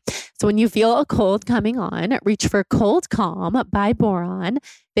in it. So when you feel a cold coming on, reach for Cold Calm by Boron.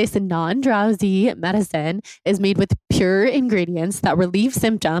 This non-drowsy medicine is made with pure ingredients that relieve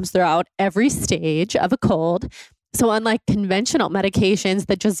symptoms throughout every stage of a cold. So unlike conventional medications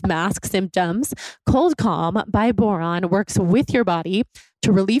that just mask symptoms, Cold Calm by Boron works with your body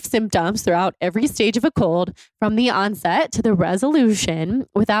to relieve symptoms throughout every stage of a cold, from the onset to the resolution,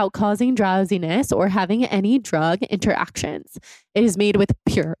 without causing drowsiness or having any drug interactions. It is made with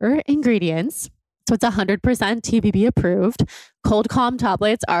pure ingredients. So it's 100% TBB approved. Cold Calm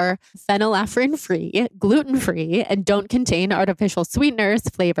tablets are phenylephrine-free, gluten-free, and don't contain artificial sweeteners,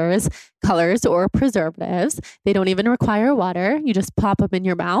 flavors, colors, or preservatives. They don't even require water. You just pop them in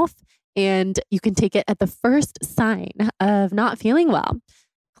your mouth, and you can take it at the first sign of not feeling well.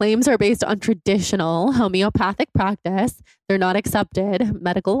 Claims are based on traditional homeopathic practice. They're not accepted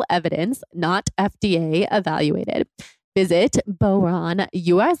medical evidence, not FDA evaluated. Visit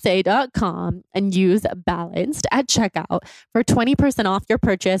boronusa.com and use Balanced at checkout for 20% off your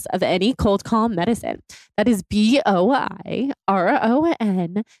purchase of any Cold Calm medicine. That is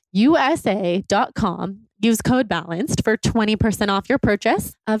BOIRONUSA.com. Use code BALANCED for 20% off your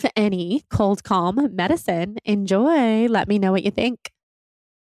purchase of any Cold Calm medicine. Enjoy. Let me know what you think.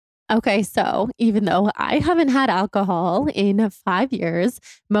 Okay, so even though I haven't had alcohol in 5 years,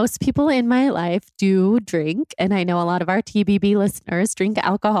 most people in my life do drink. And I know a lot of our TBB listeners drink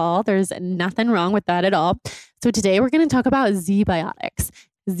alcohol. There's nothing wrong with that at all. So today we're going to talk about ZBiotics.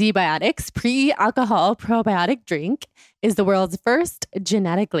 ZBiotics pre-alcohol probiotic drink is the world's first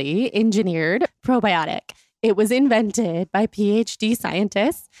genetically engineered probiotic. It was invented by PhD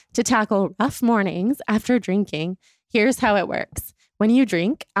scientists to tackle rough mornings after drinking. Here's how it works. When you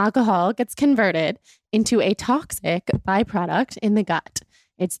drink, alcohol gets converted into a toxic byproduct in the gut.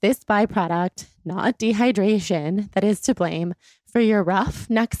 It's this byproduct, not dehydration, that is to blame for your rough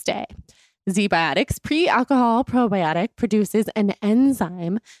next day. ZBiotics pre-alcohol probiotic produces an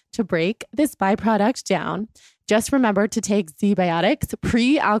enzyme to break this byproduct down. Just remember to take ZBiotics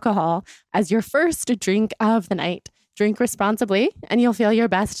pre-alcohol as your first drink of the night. Drink responsibly and you'll feel your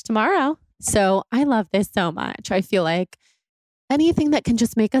best tomorrow. So I love this so much. I feel like anything that can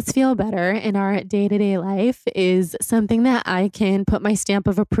just make us feel better in our day-to-day life is something that I can put my stamp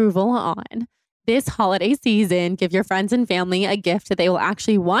of approval on. This holiday season, give your friends and family a gift that they will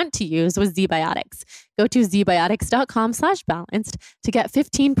actually want to use with ZBiotics. Go to zbiotics.com/balanced to get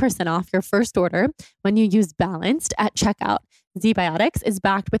 15% off your first order when you use Balanced at checkout. ZBiotics is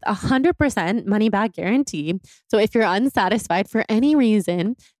backed with 100% money-back guarantee. So if you're unsatisfied for any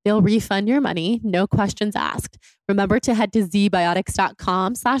reason, they'll refund your money, no questions asked. Remember to head to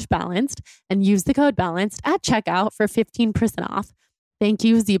zbiotics.com/balanced and use the code BALANCED at checkout for 15% off. Thank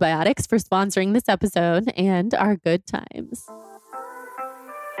you, ZBiotics, for sponsoring this episode and our good times.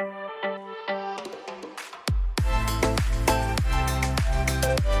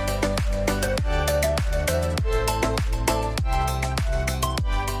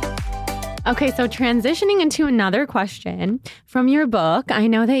 Okay, so transitioning into another question from your book, I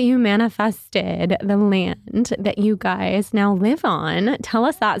know that you manifested the land that you guys now live on. Tell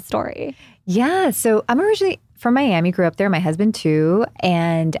us that story. Yeah, so I'm originally from Miami, grew up there, my husband too.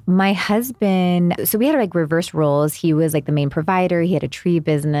 And my husband, so we had like reverse roles. He was like the main provider. He had a tree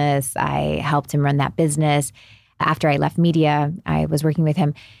business. I helped him run that business. After I left media, I was working with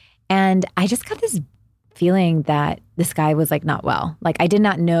him. And I just got this feeling that this guy was like not well. Like I did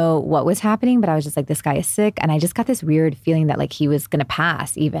not know what was happening, but I was just like, this guy is sick. And I just got this weird feeling that like he was going to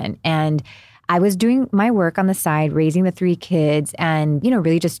pass even. And I was doing my work on the side, raising the 3 kids and,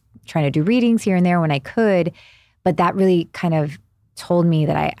 really just trying to do readings here and there when I could. But that really kind of told me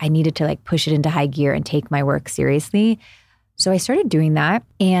that I needed to like push it into high gear and take my work seriously. So I started doing that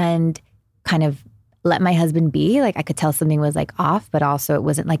and kind of let my husband be. Like I could tell something was like off, but also it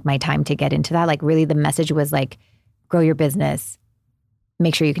wasn't like my time to get into that. Like really the message was like, grow your business,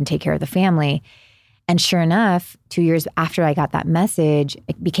 make sure you can take care of the family. And sure enough, 2 years after I got that message,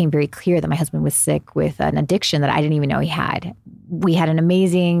 it became very clear that my husband was sick with an addiction that I didn't even know he had. We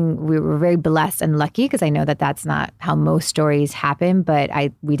were very blessed and lucky because I know that that's not how most stories happen, but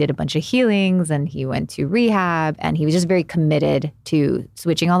we did a bunch of healings and he went to rehab and he was just very committed to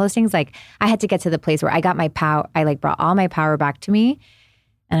switching all those things. Like I had to get to the place where I got my power, I like brought all my power back to me.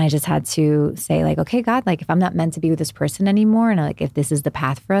 And I just had to say like, okay, God, like if I'm not meant to be with this person anymore, and like if this is the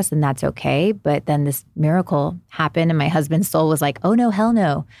path for us, then that's okay. But then this miracle happened and my husband's soul was like, oh no, hell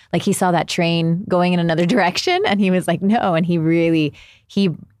no. Like he saw that train going in another direction and he was like, no. And he really, he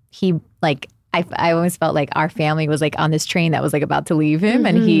like, I always felt like our family was like on this train that was like about to leave him.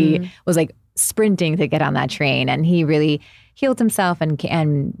 And he was like sprinting to get on that train. And he really healed himself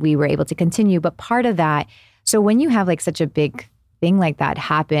and we were able to continue. But part of that, so when you have like such a big thing like that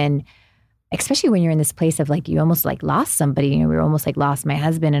happen, especially when you're in this place of like, you almost like lost somebody, you know, we were almost like lost my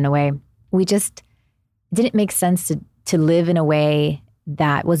husband in a way. We just didn't make sense to live in a way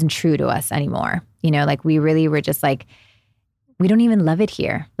that wasn't true to us anymore. You know, like we really were just like, we don't even love it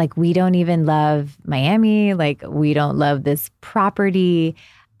here. Like we don't even love Miami. Like we don't love this property.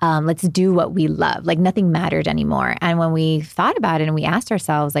 Let's do what we love. Like nothing mattered anymore. And when we thought about it and we asked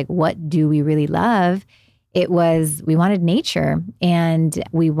ourselves, like, what do we really love? It was, we wanted nature and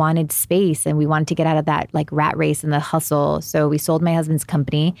we wanted space and we wanted to get out of that like rat race and the hustle. So we sold my husband's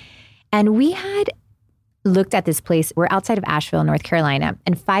company and we had looked at this place. We're outside of Asheville, North Carolina.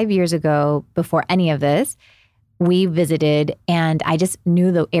 And 5 years ago, before any of this, we visited and I just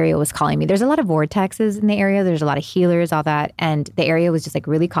knew the area was calling me. There's a lot of vortexes in the area. There's a lot of healers, all that. And the area was just like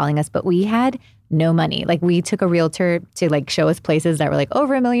really calling us, but we had no money. Like we took a realtor to like show us places that were like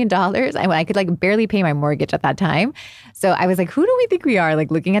over $1 million. I could like barely pay my mortgage at that time. So I was like, who do we think we are?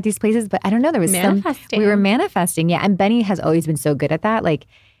 Like looking at these places. But I don't know, there was we were manifesting. Yeah. And Benny has always been so good at that. Like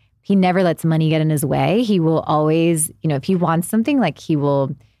he never lets money get in his way. He will always, you know, if he wants something, like he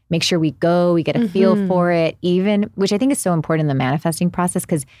will make sure we go, we get a feel for it, even, which I think is so important in the manifesting process.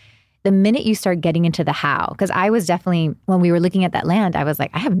 Because the minute you start getting into the how, because I was definitely, when we were looking at that land, I was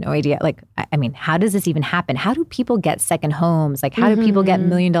like, I have no idea. Like, I mean, how does this even happen? How do people get second homes? Like, how do people get $1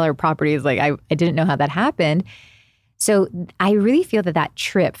 million properties? Like, I didn't know how that happened. So I really feel that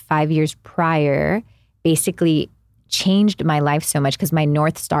trip 5 years prior basically changed my life so much because my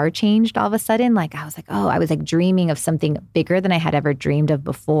North Star changed all of a sudden. Like, I was like, oh, I was like dreaming of something bigger than I had ever dreamed of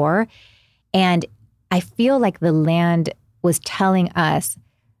before. And I feel like the land was telling us,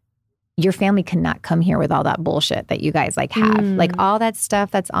 your family cannot come here with all that bullshit that you guys like have. Like all that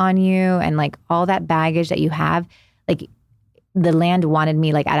stuff that's on you and like all that baggage that you have, like the land wanted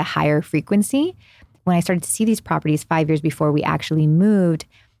me like at a higher frequency. When I started to see these properties 5 years before we actually moved,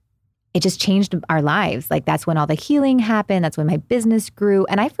 it just changed our lives. Like that's when all the healing happened. That's when my business grew.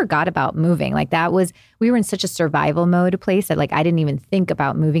 And I forgot about moving. Like we were in such a survival mode place that like I didn't even think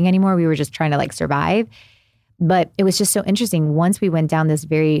about moving anymore. We were just trying to like survive. But it was just so interesting. Once we went down this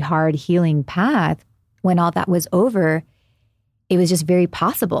very hard healing path, when all that was over, it was just very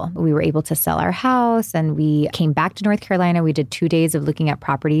possible. We were able to sell our house and we came back to North Carolina. We did 2 days of looking at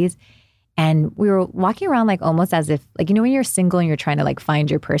properties and we were walking around like almost as if, like, you know, when you're single and you're trying to like find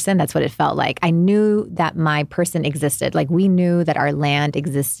your person, that's what it felt like. I knew that my person existed. Like we knew that our land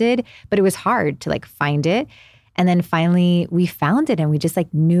existed, but it was hard to like find it. And then finally we found it and we just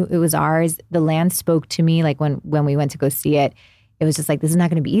like knew it was ours. The land spoke to me like when we went to go see it. It was just like, this is not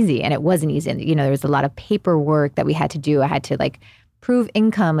going to be easy. And it wasn't easy. And, you know, there was a lot of paperwork that we had to do. I had to like prove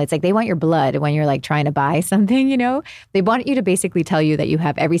income. It's like they want your blood when you're like trying to buy something, you know. They want you to basically tell you that you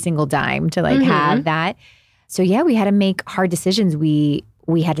have every single dime to like have that. So yeah, we had to make hard decisions. We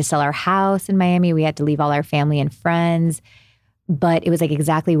had to sell our house in Miami. We had to leave all our family and friends. But it was like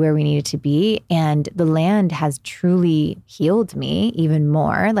exactly where we needed to be. And the land has truly healed me even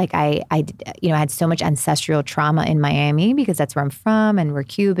more. Like I had so much ancestral trauma in Miami because that's where I'm from and we're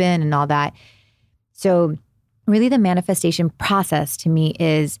Cuban and all that. So really the manifestation process to me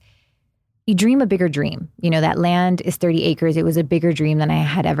is you dream a bigger dream. You know, that land is 30 acres. It was a bigger dream than I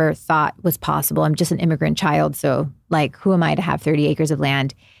had ever thought was possible. I'm just an immigrant child. So like, who am I to have 30 acres of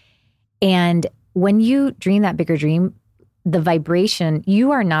land? And when you dream that bigger dream, the vibration, you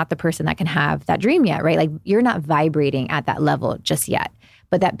are not the person that can have that dream yet, right? Like you're not vibrating at that level just yet.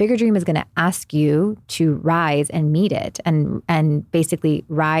 But that bigger dream is going to ask you to rise and meet it and basically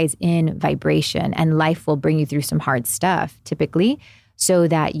rise in vibration. And life will bring you through some hard stuff typically so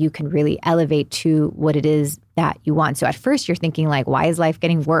that you can really elevate to what it is that you want. So at first you're thinking like, why is life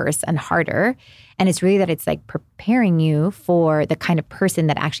getting worse and harder? And it's really that it's like preparing you for the kind of person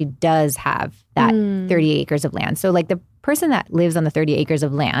that actually does have that 30 acres of land. So like the person that lives on the 30 acres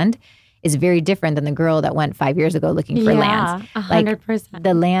of land is very different than the girl that went 5 years ago looking for land. 100%. Like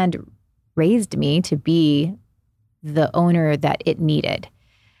the land raised me to be the owner that it needed.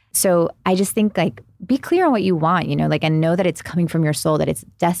 So I just think like, be clear on what you want, you know, like, and know that it's coming from your soul, that it's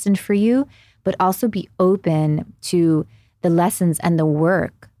destined for you, but also be open to the lessons and the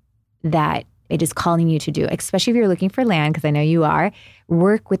work that it is calling you to do, especially if you're looking for land, because I know you are,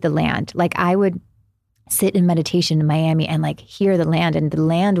 work with the land. Like I would sit in meditation in Miami and like hear the land, and the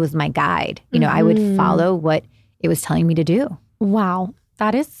land was my guide. You know, I would follow what it was telling me to do. Wow.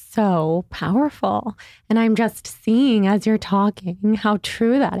 That is so powerful. And I'm just seeing as you're talking how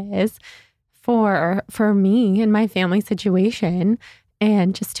true that is for me and my family situation.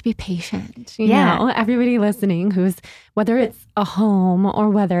 And just to be patient, you know, everybody listening who's, whether it's a home or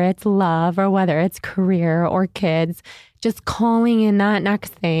whether it's love or whether it's career or kids, just calling in that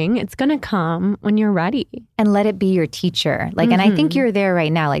next thing, it's going to come when you're ready. And let it be your teacher. Like, and I think you're there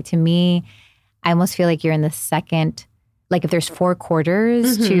right now. Like to me, I almost feel like you're in the second, like if there's 4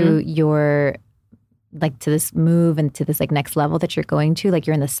 quarters to your, like to this move and to this like next level that you're going to, like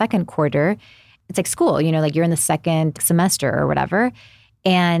you're in the second quarter. It's like school, you know, like you're in the second semester or whatever.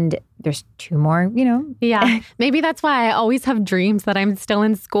 And there's 2 more, you know. Yeah. Maybe that's why I always have dreams that I'm still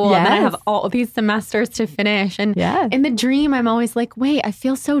in school and that I have all these semesters to finish. And in the dream, I'm always like, wait, I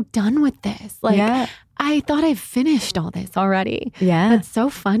feel so done with this. Like, I thought I finished all this already. Yeah. That's so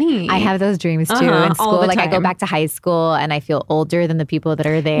funny. I have those dreams too in school. Like I go back to high school and I feel older than the people that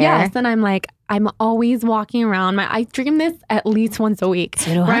are there. Yes. And I'm like, I'm always walking around. I dream this at least once a week.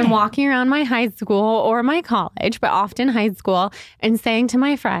 So do where I'm walking around my high school or my college, but often high school, and saying to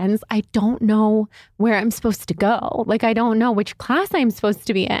my friends, I don't know where I'm supposed to go. Like, I don't know which class I'm supposed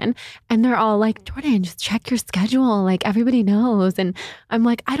to be in. And they're all like, Jordan, just check your schedule. Like, everybody knows. And I'm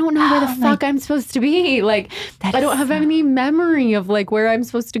like, I don't know where the fuck I'm supposed to be. Like, I don't have any memory of like where I'm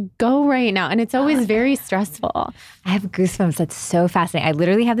supposed to go right now. And it's always very stressful. I have goosebumps. That's so fascinating. I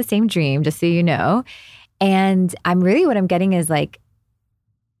literally have the same dream, just so you know. And what I'm getting is like,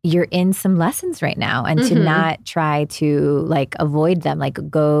 you're in some lessons right now, and to not try to like avoid them, like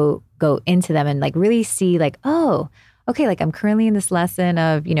go into them and like really see like, oh, okay, like I'm currently in this lesson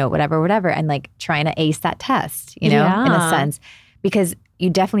of, you know, whatever, and like trying to ace that test, you know, in a sense, because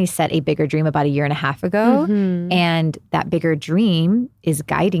you definitely set a bigger dream about 1.5 years ago. And that bigger dream is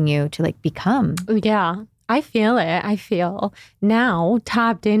guiding you to like become. Yeah. I feel it. I feel now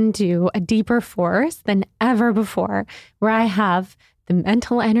tapped into a deeper force than ever before, where I have the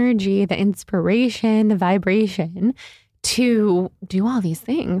mental energy, the inspiration, the vibration to do all these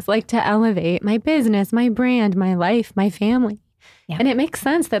things, like to elevate my business, my brand, my life, my family. Yeah. And it makes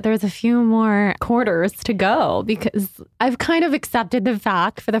sense that there's a few more quarters to go, because I've kind of accepted the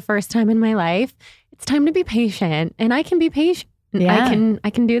fact for the first time in my life, it's time to be patient, and I can be patient. Yeah. I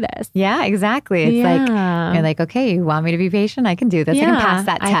can do this. Yeah, exactly. It's like, you're like, okay, you want me to be patient? I can do this. I can pass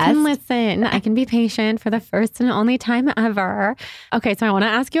that test. I can listen. I can be patient for the first and only time ever. Okay, so I want to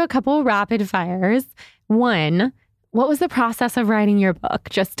ask you a couple rapid fires. 1, what was the process of writing your book?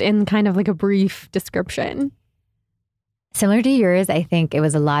 Just in kind of like a brief description. Similar to yours, I think it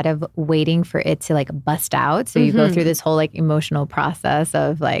was a lot of waiting for it to like bust out. So you go through this whole like emotional process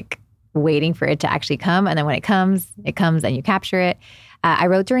of like waiting for it to actually come. And then when it comes and you capture it. I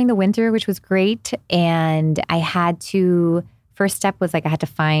wrote during the winter, which was great. And I had to, first step was like I had to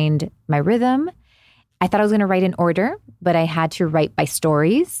find my rhythm. I thought I was going to write in order, but I had to write by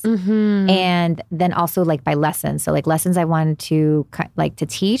stories and then also like by lessons. So like lessons I wanted to like to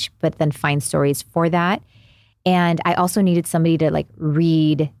teach, but then find stories for that. And I also needed somebody to like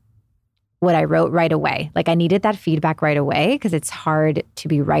read what I wrote right away. Like I needed that feedback right away, because it's hard to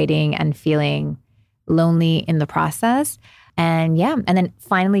be writing and feeling lonely in the process. And and then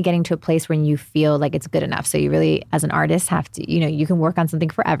finally getting to a place when you feel like it's good enough. So you really, as an artist, have to, you know, you can work on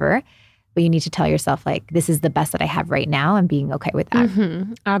something forever, but you need to tell yourself like, this is the best that I have right now, and being okay with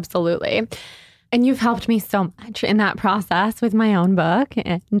that. Absolutely. And you've helped me so much in that process with my own book.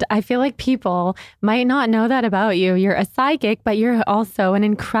 And I feel like people might not know that about you. You're a psychic, but you're also an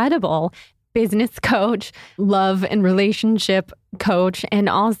incredible business coach, love and relationship coach, and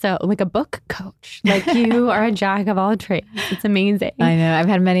also like a book coach. Like you are a jack of all trades. It's amazing. I know. I've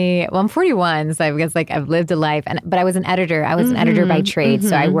had many, I'm 41, so I guess like I've lived a life, but I was an editor. I was an editor by trade.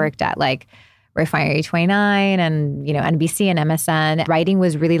 So I worked at like Refinery 29 and, you know, NBC and MSN. Writing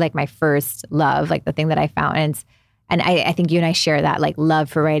was really like my first love, like the thing that I found. And I think you and I share that like love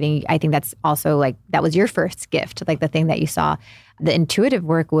for writing. I think that's also like, that was your first gift, like the thing that you saw. The intuitive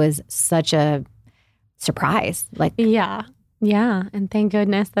work was such a surprise. Like, yeah. And thank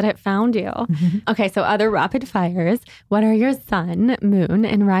goodness that it found you. Okay. So other rapid fires. What are your sun, moon,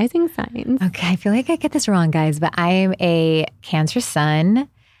 and rising signs? Okay. I feel like I get this wrong, guys, but I am a Cancer sun.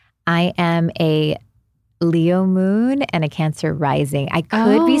 I am a Leo moon and a Cancer rising. I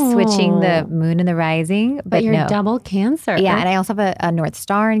could be switching the moon and the rising, but you're no. double Cancer. Yeah, and I also have a North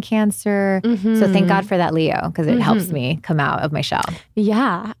Star in Cancer. So thank God for that Leo, because it helps me come out of my shell.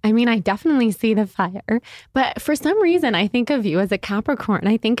 Yeah. I mean, I definitely see the fire. But for some reason, I think of you as a Capricorn.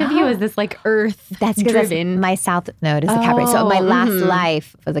 I think of you as this like earth That's because my South Node is a Capricorn. So my last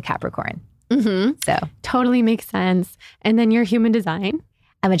life was a Capricorn. So totally makes sense. And then your human design.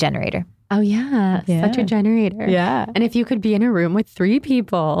 I'm a generator. Oh, yeah. Such a generator. Yeah. And if you could be in a room with 3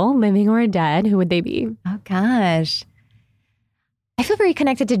 people, living or dead, who would they be? Oh, gosh. I feel very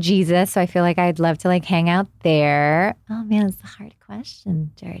connected to Jesus, so I feel like I'd love to like hang out there. Oh, man, it's a hard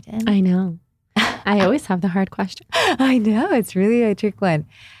question, Jordan. I know. I always have the hard question. I know. It's really a trick one.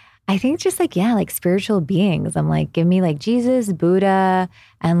 I think just like, yeah, like spiritual beings. I'm like, give me like Jesus, Buddha,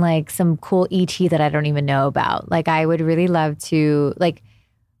 and like some cool ET that I don't even know about. Like I would really love to like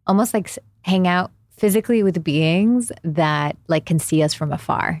almost like hang out physically with beings that like can see us from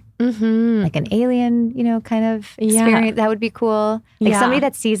afar. Like an alien, you know, kind of experience. That would be cool. Like somebody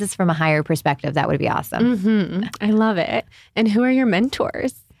that sees us from a higher perspective. That would be awesome. I love it. And who are your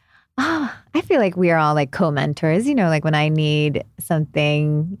mentors? Oh, I feel like we are all like co-mentors. You know, like when I need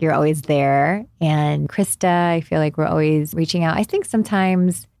something, you're always there. And Krista, I feel like we're always reaching out. I think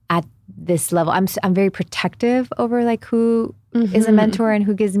sometimes at this level, I'm very protective over like who is a mentor and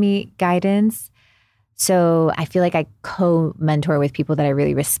who gives me guidance. So I feel like I co-mentor with people that I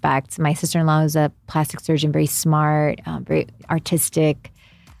really respect. My sister-in-law is a plastic surgeon, very smart, very artistic.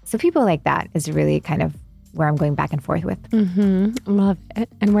 So people like that is really kind of where I'm going back and forth with. Love it.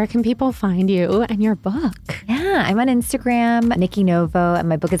 And where can people find you and your book? Yeah, I'm on Instagram, Nikki Novo, and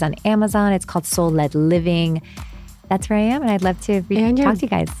my book is on Amazon. It's called Soul-Led Living. That's where I am, and I'd love to talk to you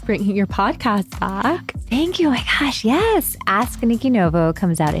guys. Bringing your podcast back. Thank you. Oh my gosh, yes. Ask Nikki Novo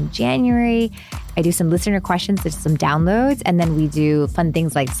comes out in January. I do some listener questions, there's some downloads, and then we do fun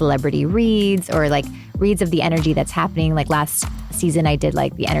things like celebrity reads or like reads of the energy that's happening. Like last season, I did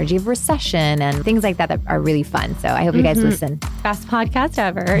like the energy of recession and things like that that are really fun. So I hope you guys listen. Best podcast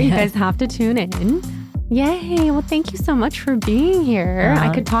ever. You guys have to tune in. Yay. Well, thank you so much for being here.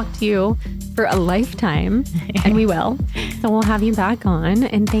 I could talk to you for a lifetime, and we will. So we'll have you back on,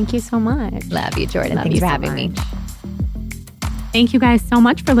 and thank you so much. Love you, Jordan. Thanks for having me. Thank you guys so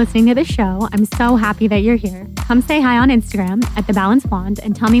much for listening to the show. I'm so happy that you're here. Come say hi on Instagram at The Balanced Blonde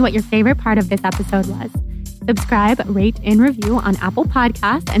and tell me what your favorite part of this episode was. Subscribe, rate, and review on Apple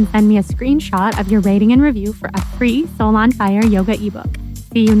Podcasts and send me a screenshot of your rating and review for a free Soul on Fire yoga ebook.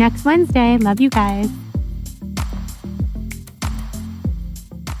 See you next Wednesday. Love you guys.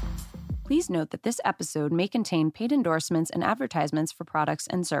 Please note that this episode may contain paid endorsements and advertisements for products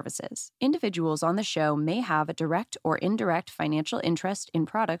and services. Individuals on the show may have a direct or indirect financial interest in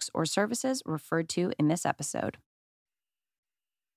products or services referred to in this episode.